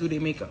set to do their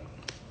makeup.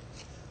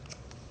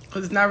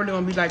 Because it's not really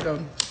going to be like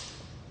a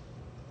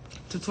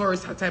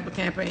tutorial type of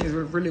campaign. It's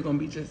really going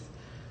to be just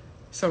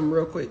something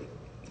real quick.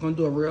 It's going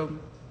to do a real.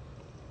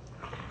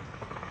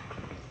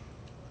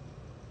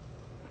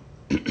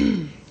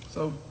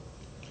 So,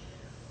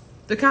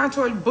 the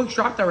contour books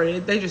dropped already.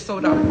 They just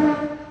sold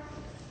out.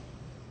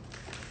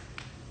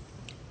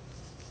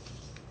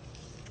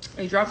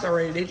 They dropped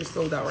already. They just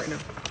sold out right now.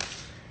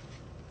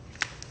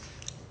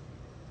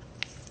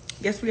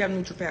 Guess we have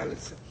neutral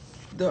palettes.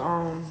 The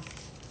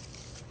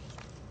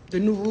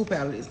new Rue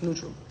palette is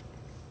neutral.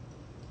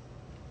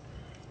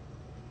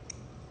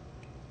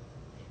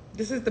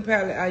 This is the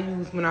palette I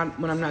use when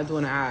I'm not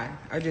doing an eye.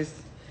 I just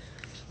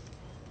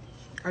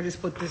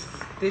put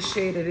this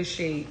shade or this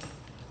shade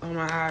on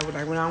my eye.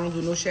 Like when I don't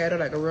do no shadow,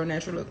 like a real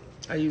natural look,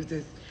 I use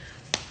this.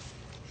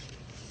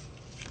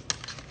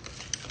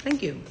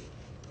 Thank you.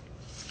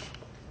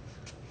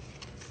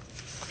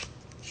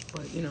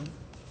 But you know.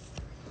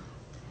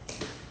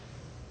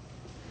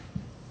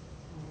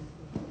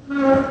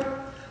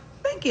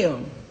 Thank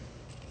you.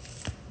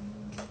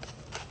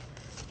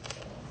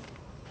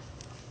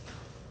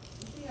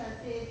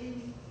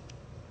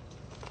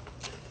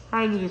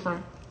 How did you do,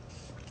 Frank?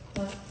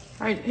 Huh?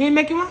 He didn't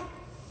make you one?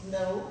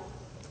 No.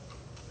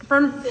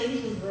 Frank, He said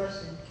he was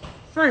rushing.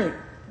 Frank,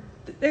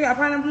 they got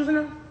pineapple juice in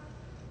there?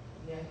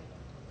 Yeah.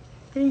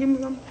 Can you give me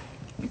some?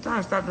 I'm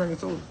trying to stop drinking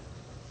soda.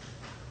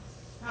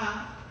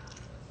 Huh?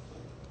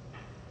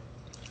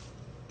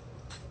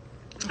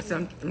 I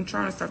said, I'm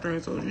trying to stop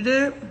drinking soda. You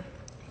did?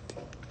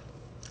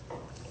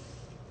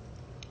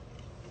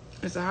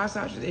 It's a hot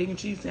sausage, egg and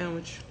cheese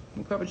sandwich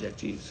with pepper jack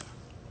cheese.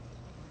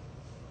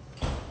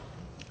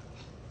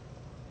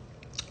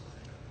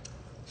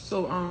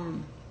 So,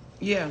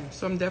 yeah.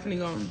 So I'm definitely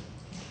going,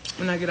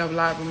 when I get up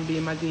live, I'm going to be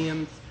in my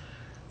DMs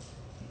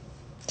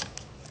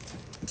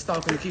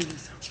stalking the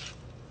cuties.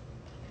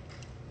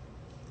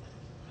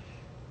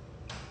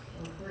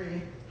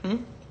 Free.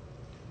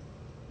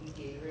 You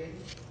get ready?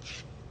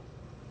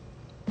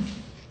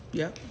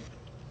 Yep.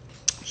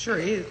 Sure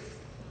is.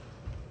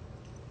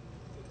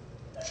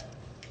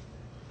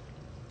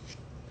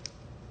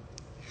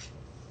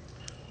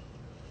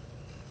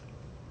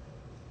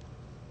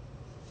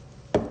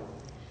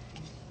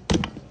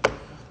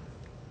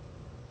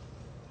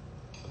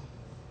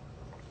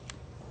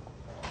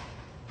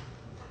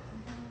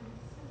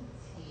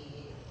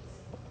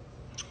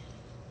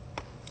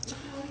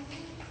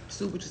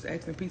 Supa just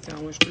asking pizza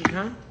on what street,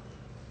 huh?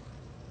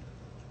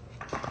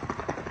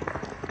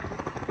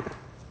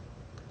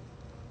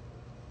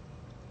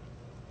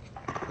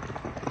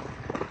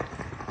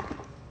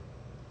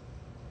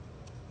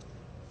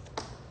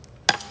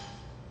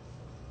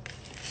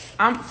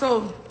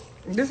 So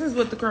this is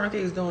what the current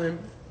thing is doing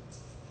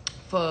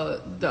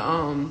for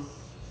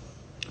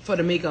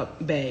the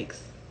makeup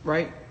bags,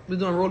 right? We're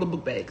doing roller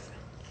book bags.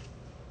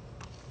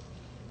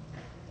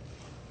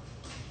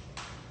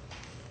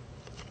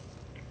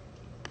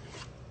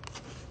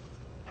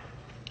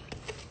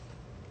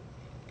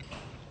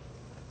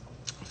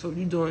 So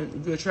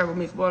you're travel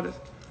makeup artist.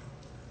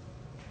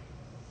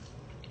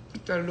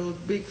 Try to those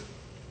big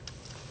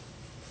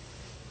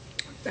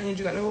things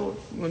you got to hold.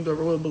 You're gonna do a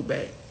roller book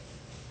bag.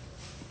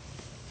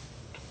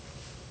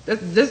 This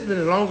has been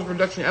the longest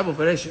production ever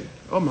for that shit.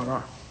 Oh my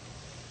god.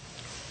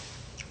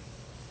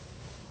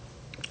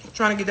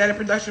 Trying to get that in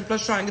production,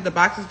 plus trying to get the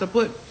boxes to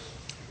put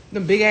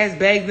them big ass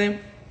bags in.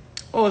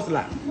 Oh, it's a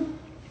lot.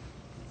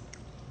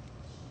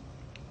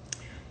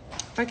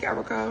 Thank you,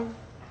 avocado.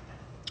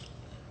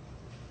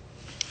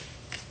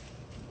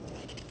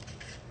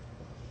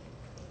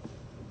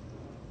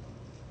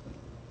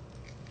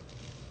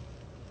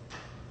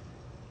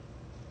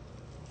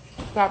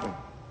 Stop it.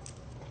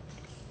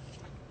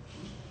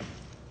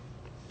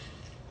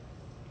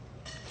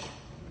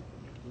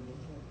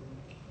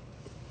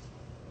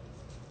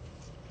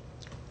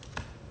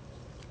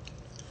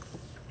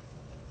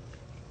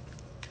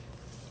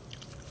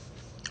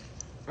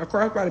 A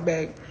crossbody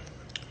bag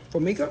for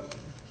makeup.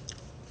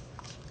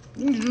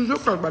 You need to use your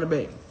crossbody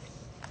bag.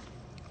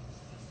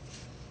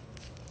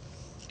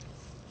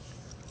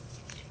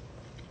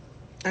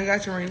 I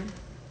got you, Raina.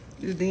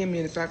 Just DM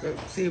me so I can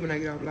see it when I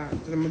get off live.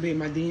 Cause I'm gonna be in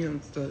my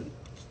DMs to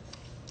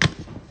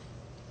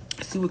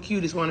see what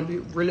cutest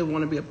really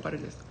want to be a part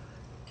of this.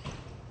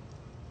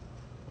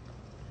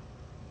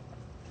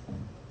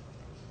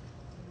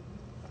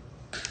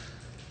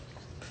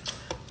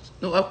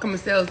 No upcoming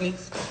sales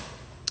needs.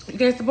 You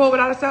can't support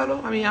without a sale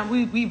though. I mean,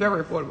 we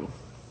very affordable.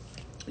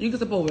 You can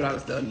support without a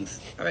sale needs.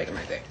 I reckon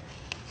like that.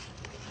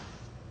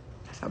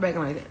 I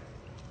reckon like that.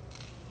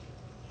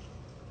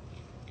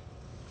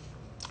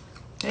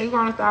 Hey,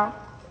 Grana style.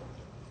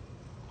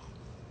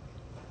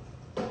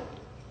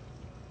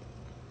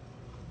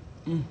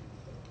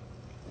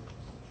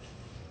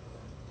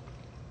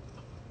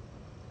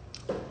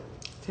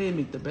 Tell you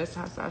make the best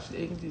hot sausage,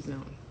 egg, and cheese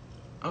sandwich.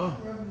 Oh.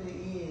 Rubbing it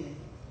in.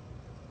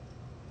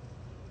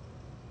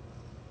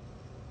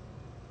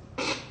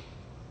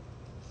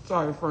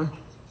 Sorry, friend.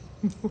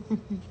 I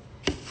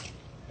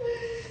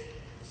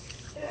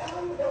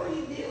don't know what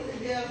you did with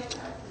the damn sausage.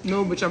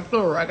 No, bitch, I'm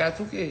plural. I got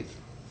 2 kids.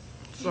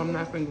 So I'm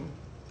not single.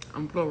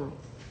 I'm plural.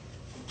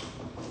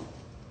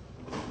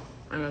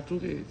 I got 2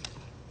 kids.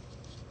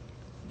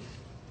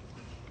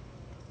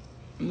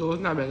 No,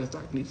 it's not back in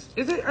stock, niece.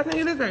 Is it? I think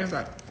it is back in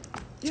stock.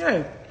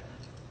 Yeah.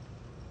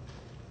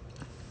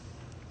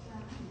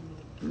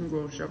 Let me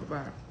go to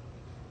Shopify.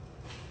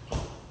 I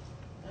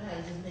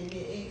just made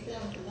that egg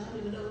sandwich because I don't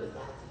even know what it's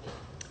like.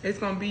 It's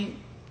gonna be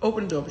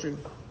open door for you.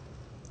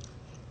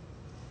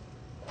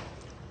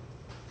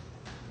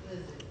 What is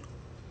it?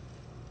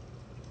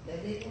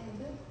 That big one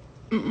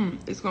there?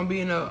 It's gonna be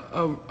in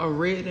a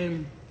red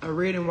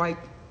and white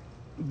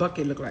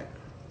bucket look like.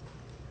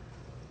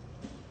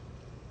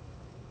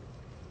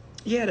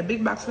 Yeah, the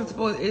big box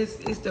principal is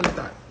still in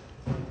stock.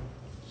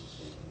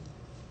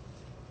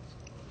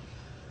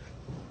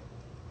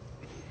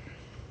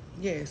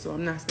 Yeah, so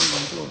I'm not staying on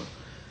the floor.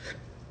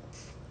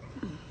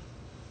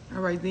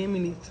 All right, then we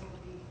need.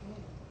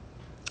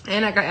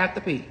 And I got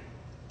Afterpay.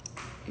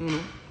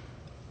 Don't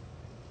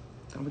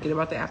forget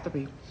about the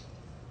Afterpay.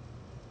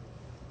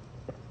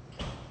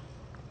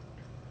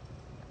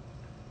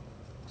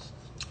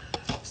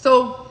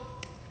 So,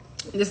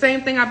 the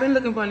same thing I've been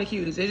looking for in the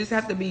cuties. They just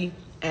have to be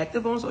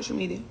active on social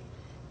media.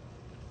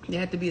 They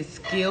have to be a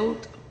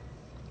skilled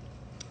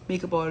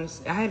makeup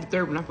artist. I had the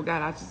third one. I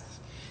forgot.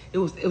 It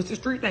was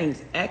just 3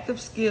 things: active,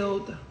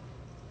 skilled.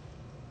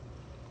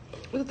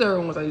 What's the third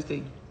one was I used to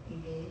say?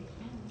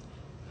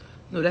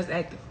 No, that's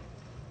active.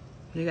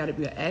 They got to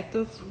be an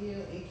active. Yeah,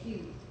 and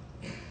cute.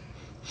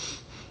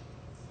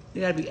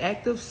 They got to be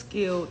active,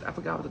 skilled. I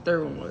forgot what the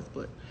third one was,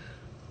 but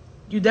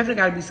you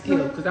definitely got to be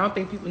skilled because I don't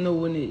think people know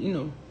when it,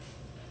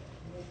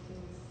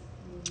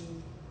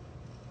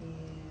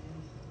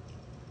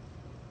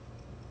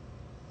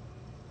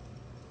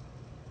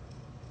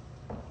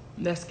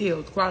 That's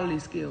skilled, quality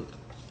skilled.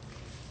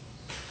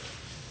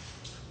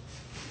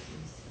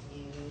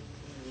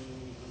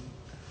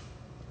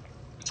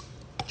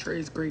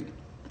 Trey's great.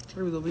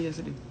 Where we go be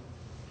yesterday?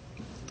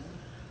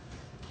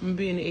 I'm gonna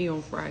be in the A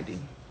on Friday.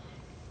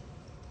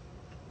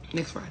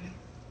 Next Friday.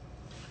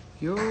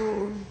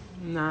 Yo,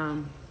 nah,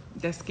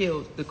 that's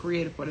skills. The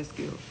creative for that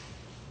skill.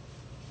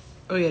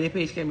 Oh yeah, their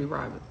page can't be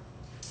private.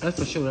 That's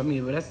for sure. I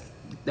mean, but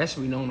that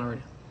should be known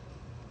already.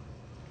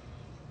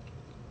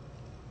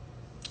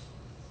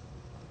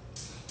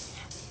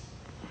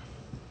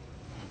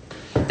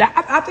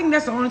 I think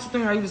that's the only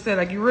thing I used to say.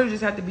 Like, you really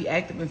just have to be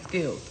active and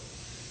skilled.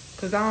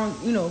 Cause I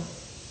don't,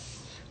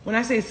 when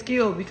I say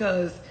skilled,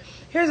 because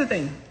here's the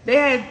thing, they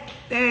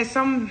had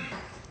some.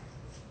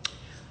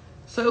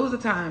 So it was a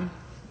time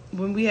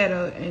when we had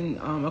a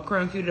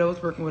current cutie that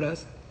was working with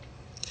us.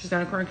 She's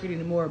not a current cutie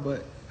anymore,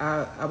 but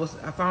I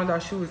found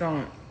out she was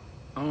on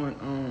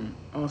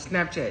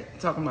Snapchat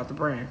talking about the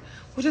brand,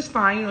 which is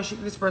fine. She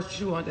can express what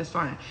she wants. That's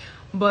fine.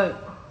 But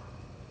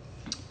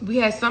we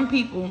had some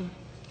people.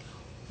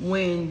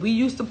 When we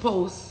used to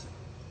post,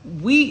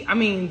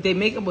 their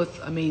makeup was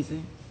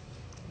amazing.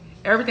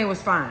 Everything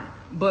was fine.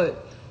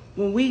 But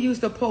when we used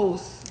to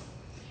post,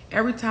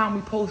 every time we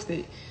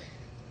posted,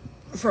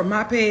 from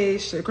my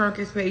page to the current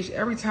kids page,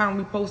 every time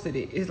we posted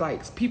it, it's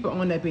like people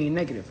on that being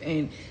negative.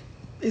 And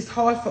it's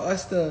hard for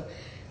us to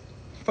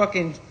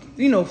fucking,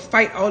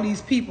 fight all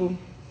these people.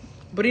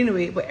 But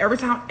anyway, every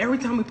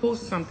time we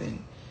posted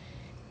something,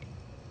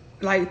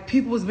 like,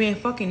 people was being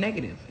fucking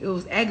negative. It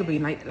was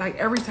aggravating. Like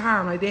every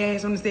time, like, they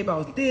had something to say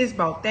about this,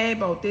 about that,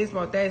 about this,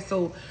 about that.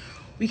 So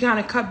we kind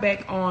of cut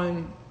back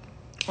on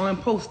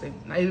posting.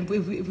 Like, if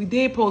we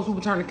did post, we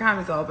would turn the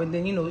comments off, and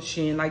then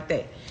she didn't like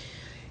that.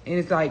 And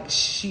it's like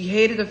she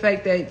hated the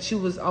fact that she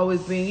was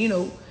always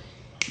being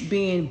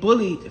being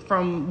bullied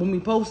from when we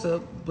post her.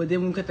 But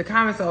then when we cut the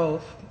comments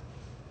off,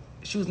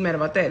 she was mad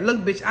about that. Look,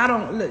 bitch,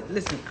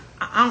 listen.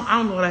 I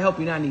don't know how to help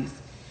you, not these.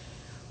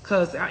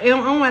 Cause it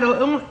don't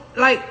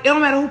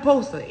matter who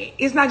posts her.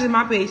 It's not just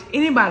my page.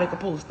 Anybody could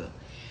post her.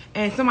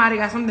 And somebody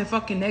got something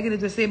fucking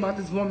negative to say about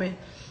this woman.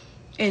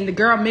 And the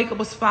girl makeup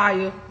was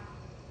fire.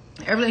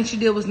 Everything she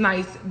did was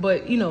nice.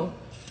 But,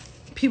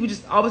 people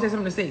just always have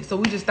something to say. So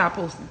we just stopped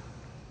posting.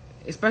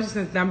 Especially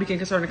since now we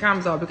can't turn the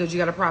comments off because you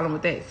got a problem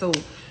with that. So,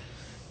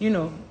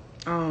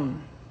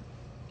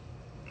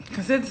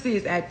 consistency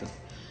is active.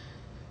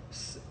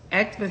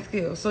 Active and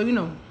skill. So,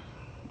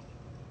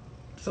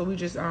 so we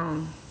just,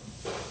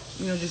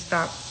 just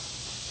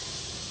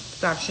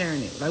stop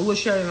sharing it. Like, we'll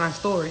share it in our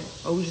story,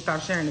 or we just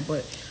stop sharing it.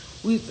 But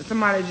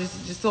somebody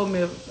just told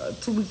me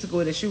 2 weeks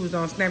ago that she was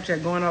on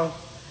Snapchat going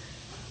off.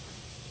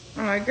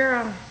 I'm like,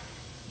 girl,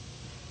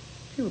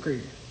 people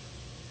crazy.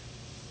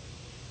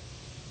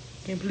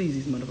 Can't please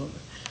these motherfuckers.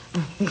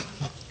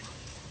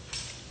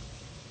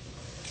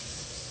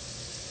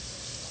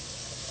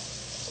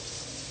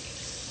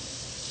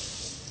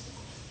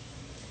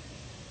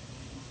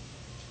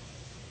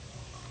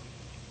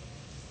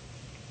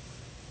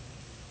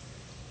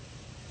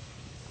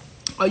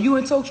 Are you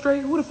and Toke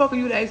straight? Who the fuck are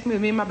you to ask me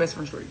if me and my best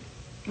friend straight?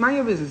 Mind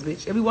your business,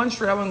 bitch. If we wasn't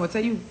straight, I wasn't gonna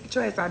tell you. Get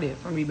your ass out there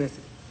from me,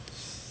 bestie.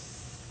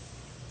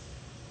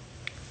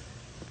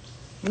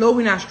 No,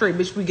 we not straight,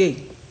 bitch. We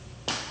gay.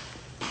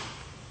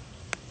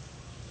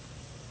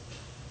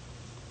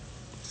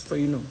 So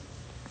you know.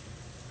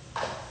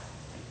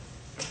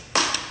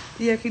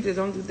 Yeah, cuties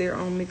don't do their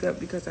own makeup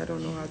because I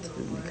don't know how to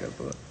do makeup.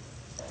 But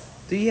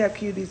do you have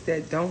cuties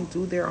that don't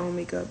do their own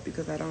makeup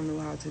because I don't know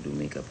how to do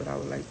makeup, but I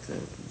would like to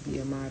be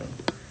a model?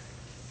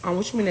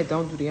 What you mean that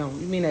don't do their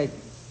own? You mean that,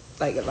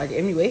 like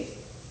anyway?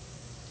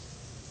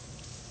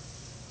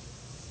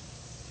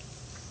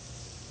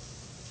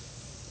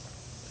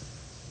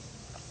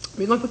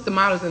 We're gonna put the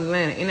models in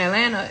Atlanta. In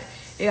Atlanta,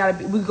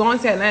 we're going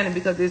to Atlanta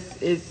because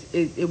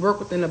it work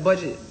within the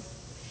budget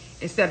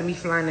instead of me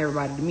flying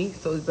everybody to me.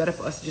 So it's better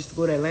for us just to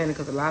go to Atlanta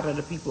because a lot of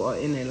the people are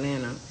in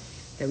Atlanta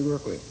that we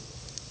work with.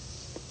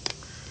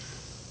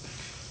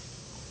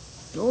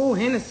 Oh,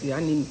 Hennessy!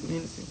 I need some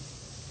Hennessy.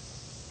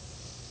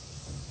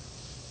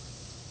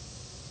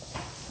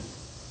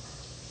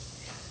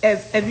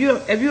 If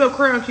you're a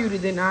crown cutie,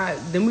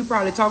 then we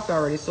probably talked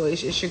already, so it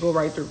should go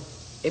right through.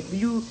 If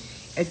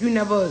you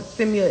never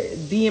send me a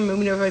DM and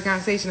we never had a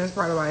conversation, that's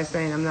probably why I'm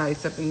saying I'm not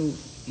accepting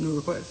new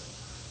requests.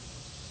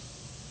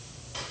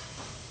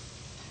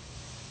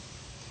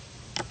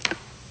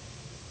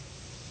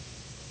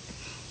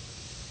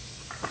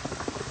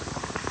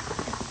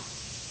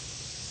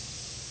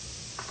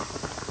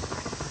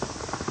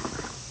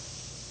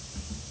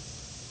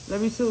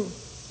 Love you too.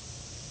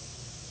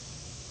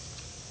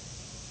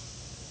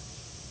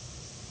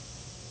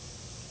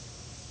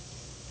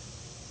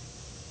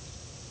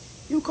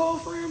 You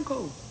cold, friend? I'm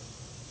cold.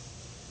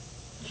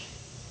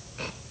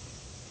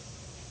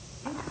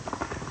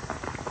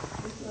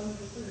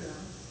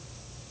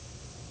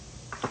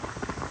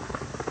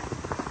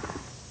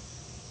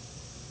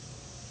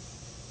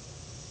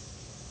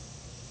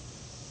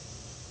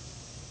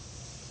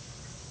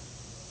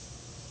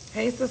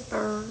 Hey,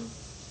 sister.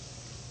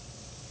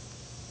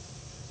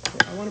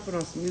 I want to put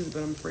on some music,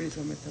 but I'm afraid it's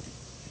gonna mess up.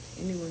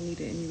 Anyone need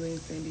it anyway in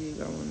San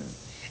Diego? I wanna.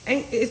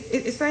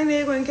 It's San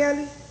Diego and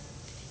Cali?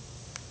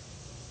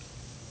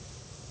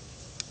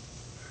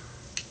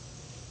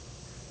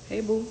 Hey,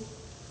 boo.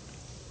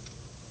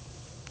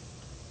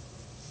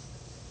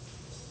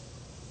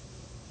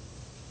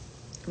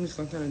 I'm just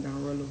gonna turn it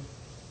down real low.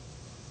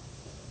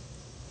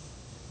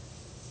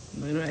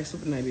 No, you don't act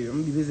super tonight, baby. I'm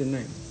gonna be busy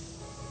tonight.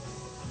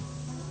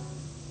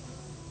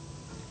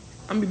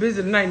 I'm gonna be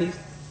busy tonight, niece.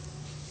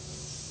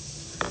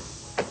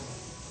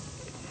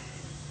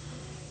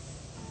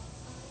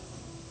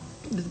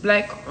 This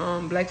black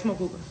smoke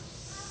hookah.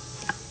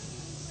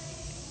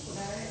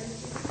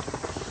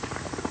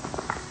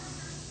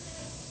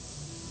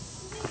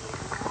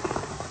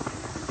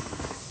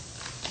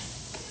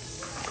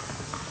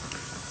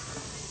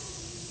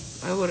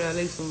 I would have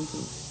lace on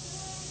too.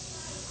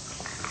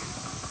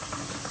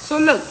 So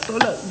look,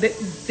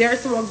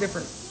 there's the walk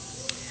different.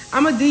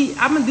 I'm a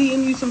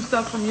DM you some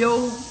stuff from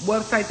your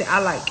website that I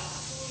like,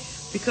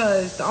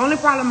 because the only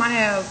problem I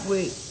have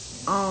with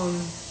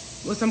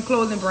some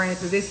clothing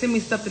brands is they send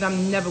me stuff that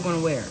I'm never gonna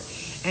wear,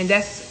 and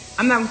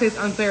I'm not gonna say it's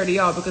unfair to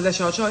y'all because that's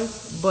your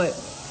choice, but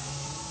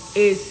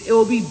it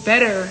will be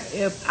better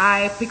if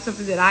I pick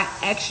something that I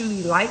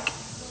actually like,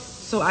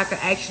 so I can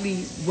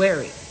actually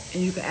wear it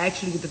and you can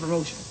actually get the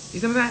promotion. You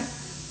see what I'm saying?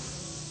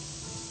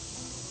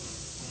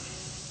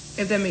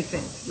 If that makes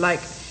sense. Like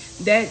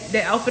that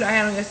outfit I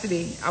had on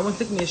yesterday, I went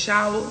and took me a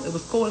shower. It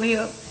was cold in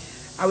here.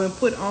 I went and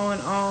put on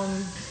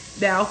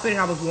that outfit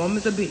and I was warm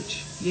as a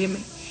bitch. You hear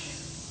me?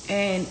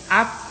 And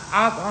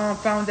I've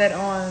found that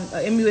on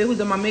MUA, who's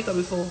done my makeup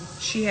before.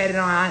 She had it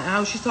on. I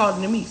know she's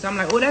taller than me, so I'm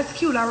like, oh, that's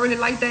cute. I really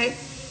like that.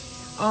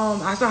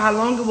 I saw how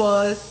long it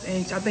was,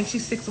 and I think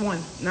she's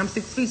 6'1", and I'm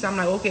 6 feet. So I'm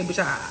like, okay, bitch,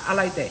 I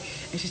like that.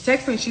 And she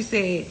texted me and she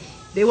said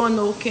they want to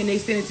know, can they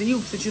send it to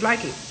you since you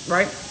like it,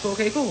 right? So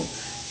okay, cool.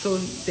 So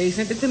they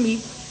sent it to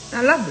me,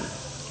 and I loved it.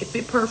 It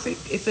fit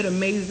perfect. It fit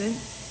amazing.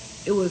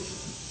 I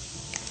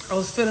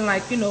was feeling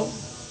like, you know,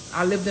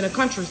 I lived in a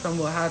country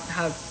somewhere.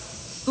 How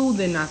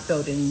soothing I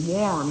felt and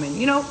warm, and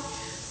you know,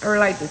 I really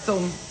liked it. So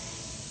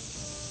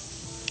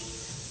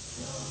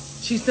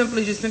she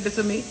simply just sent it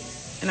to me,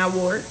 and I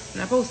wore it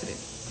and I posted it.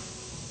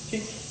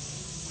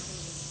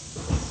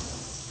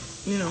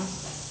 You know,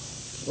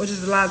 which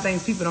is a lot of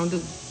things people don't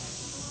do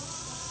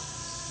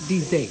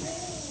these days.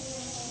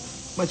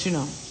 But you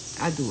know,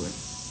 I do it.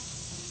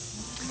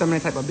 Cause I'm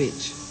that type of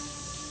bitch.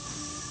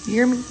 You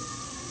hear me?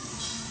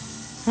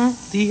 Huh?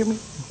 Do you hear me?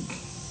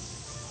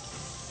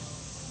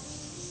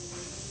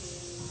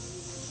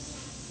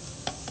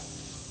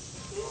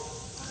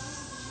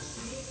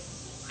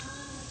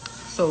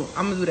 So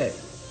I'm gonna do that.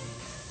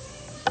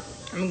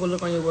 I'm gonna go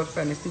look on your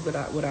website and see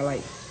what I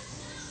like.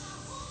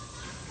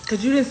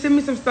 Cause you didn't send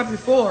me some stuff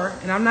before,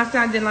 and I'm not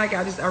saying I didn't like it.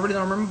 I really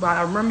don't remember. But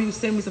I remember you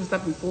sent me some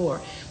stuff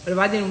before. But if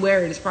I didn't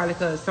wear it, it's probably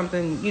cause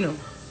something, you know.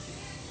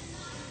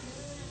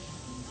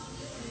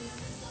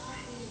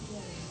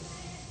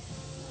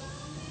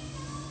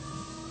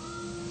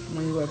 I'm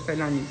on your website,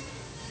 not me.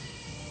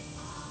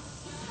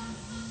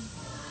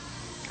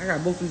 I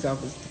got both of these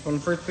outfits on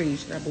the first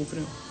page. I got both of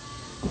them.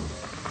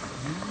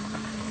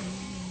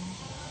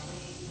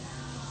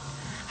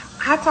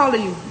 How tall are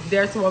you?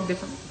 Dare to walk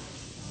different.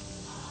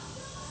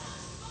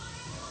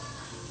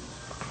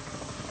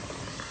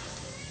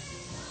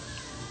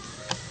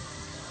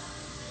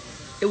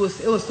 It was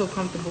so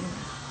comfortable.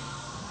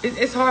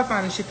 It's hard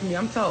finding shit for me.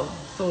 I'm tall,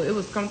 so it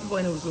was comfortable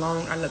and it was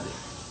long. I love it.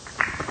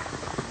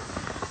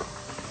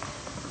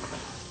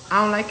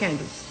 I don't like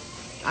candles.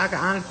 I can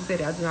honestly say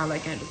that I do not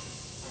like candles.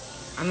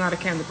 I'm not a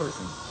candle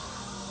person.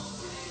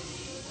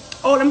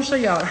 Oh, let me show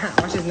y'all.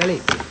 Watch this, Nelly.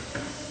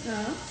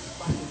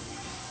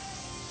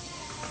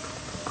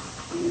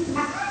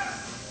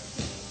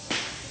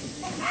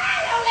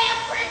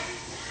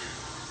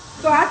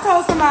 So I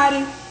told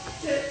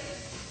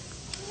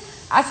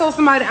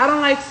somebody I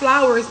don't like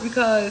flowers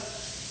because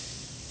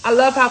I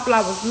love how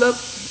flowers look.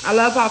 I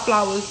love how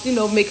flowers, you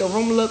know, make a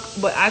room look.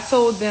 But I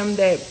told them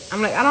that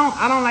I'm like, I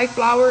don't like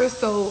flowers,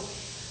 so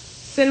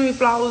sending me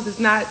flowers is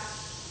not,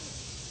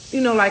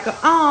 you know, like a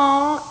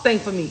thing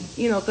for me,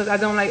 you know, because I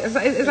don't like.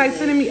 It's like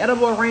sending me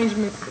edible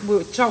arrangements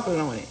with chocolate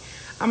on it.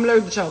 I'm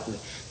allergic to chocolate,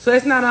 so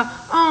it's not a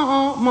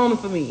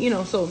moment for me, you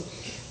know. So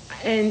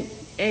and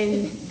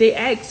they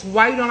ask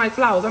why you don't like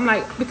flowers. I'm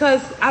like,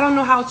 because I don't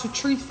know how to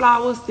treat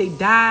flowers. They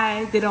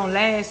die, they don't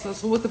last.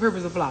 So what's the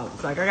purpose of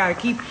flowers? Like I gotta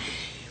keep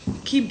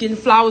getting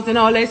flowers and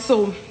all that.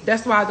 So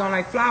that's why I don't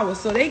like flowers.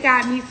 So they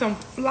got me some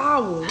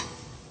flowers,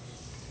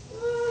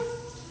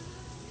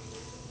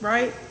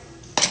 right?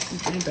 I'm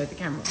putting back the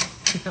camera.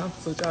 I'm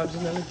so childish,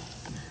 you know.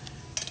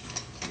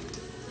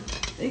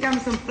 They got me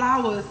some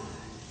flowers.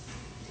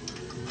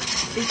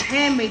 It's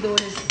handmade though. I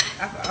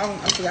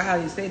forgot how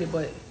you said it,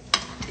 but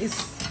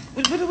it's.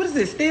 What is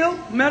this? Steel?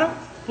 Metal?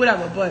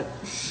 Whatever, but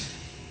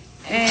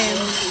and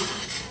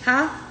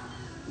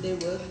They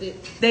welded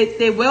it.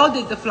 They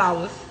welded the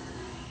flowers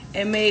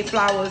and made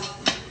flowers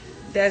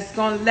that's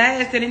gonna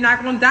last and they're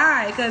not gonna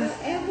die because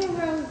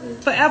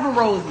forever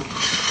roses.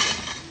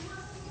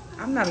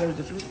 I'm not allergic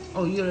to fruit.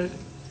 Oh, you're allergic.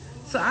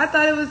 So I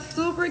thought it was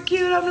super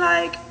cute. I'm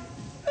like,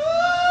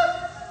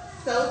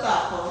 So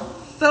thoughtful.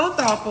 so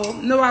thoughtful.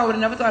 No, I would have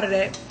never thought of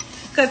that.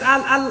 Cause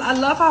I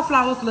love how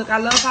flowers look. I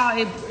love how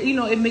it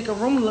it make a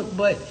room look,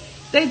 but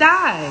they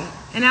die,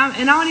 and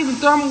I don't even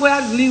throw them away. I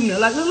just leave them there.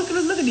 Like look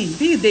at these.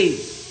 These dead.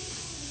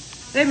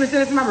 They've been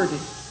sitting since my birthday.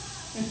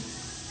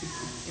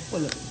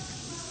 Well,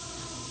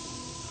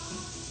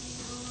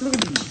 look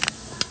at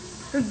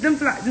these. Them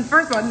flowers.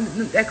 First of all,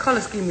 that color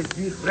scheme is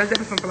beautiful. That's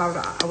definitely some flowers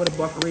I would have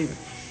bought for Raven.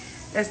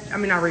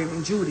 Not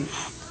Raven, Judy.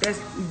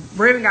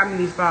 Raven got me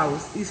these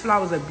flowers. These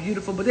flowers are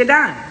beautiful, but they're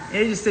dying. And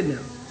they're just sitting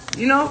there.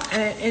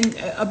 And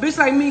a bitch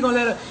like me gonna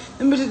let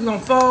them bitches gonna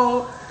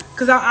fall.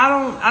 Cause I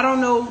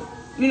don't know,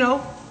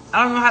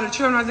 I don't know how to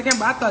trim them as I can,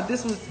 but I thought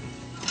this was,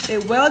 they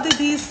welded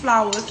these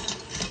flowers.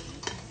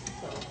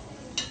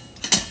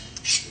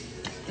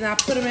 And I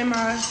put them in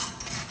my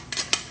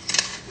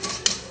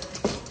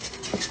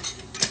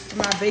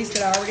vase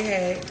that I already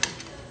had.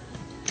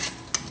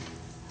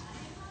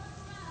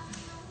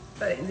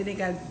 And then they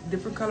got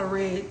different color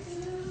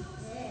reds.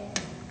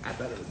 I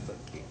thought it was so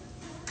cute.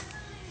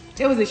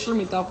 It was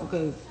extremely thoughtful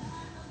because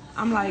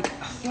I'm like,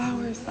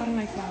 flowers, I don't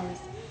like flowers.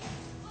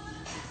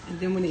 And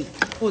then when they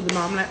pulled them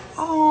out, I'm like,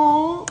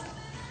 oh.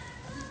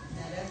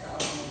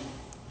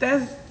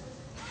 First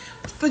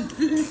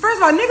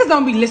of all, niggas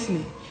don't be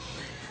listening.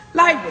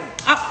 Like,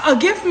 a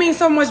gift means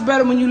so much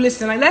better when you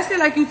listen. Like, let's say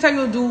like you tell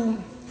your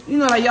dude,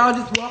 like y'all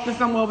just walking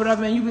somewhere or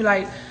whatever, and you be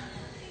like,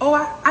 oh,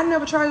 I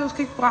never tried those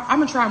cakes. Well, I'm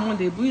gonna try them one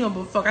day,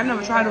 but fuck, I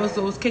never tried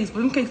those cakes. But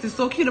them cakes is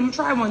so cute. I'm gonna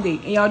try one day,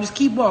 and y'all just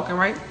keep walking,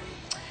 right?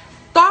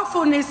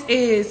 Thoughtfulness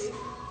is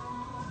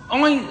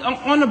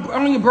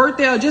on your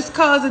birthday or just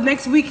cause the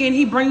next weekend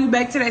he bring you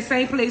back to that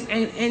same place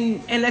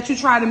and let you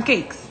try them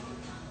cakes.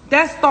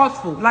 That's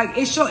thoughtful. Like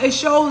it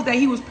shows that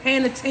he was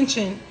paying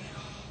attention,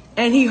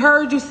 and he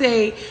heard you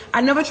say,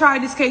 I never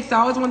tried this cake, so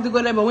I always wanted to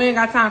go there, but we ain't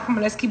got time. Come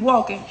on, let's keep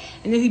walking.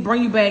 And then he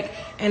bring you back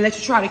and let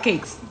you try the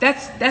cakes.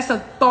 That's a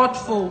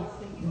thoughtful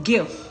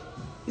gift.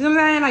 You know what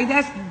I'm saying?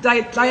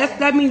 Like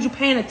that means you're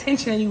paying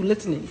attention and you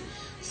listening.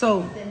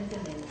 So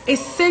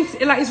it's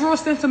real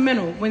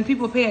sentimental when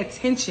people pay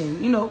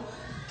attention,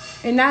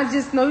 and not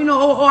just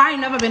oh, I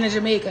ain't never been to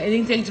Jamaica and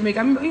didn't take Jamaica.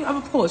 I mean,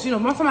 of course,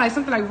 something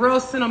like real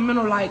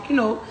sentimental, like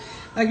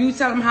like you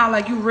tell them how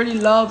like you really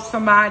love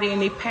somebody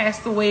and they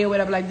passed away or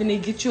whatever, like then they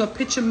get you a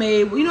picture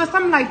made,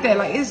 something like that.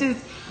 Like it's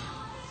just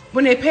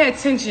when they pay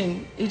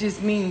attention, it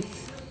just means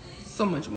so much more.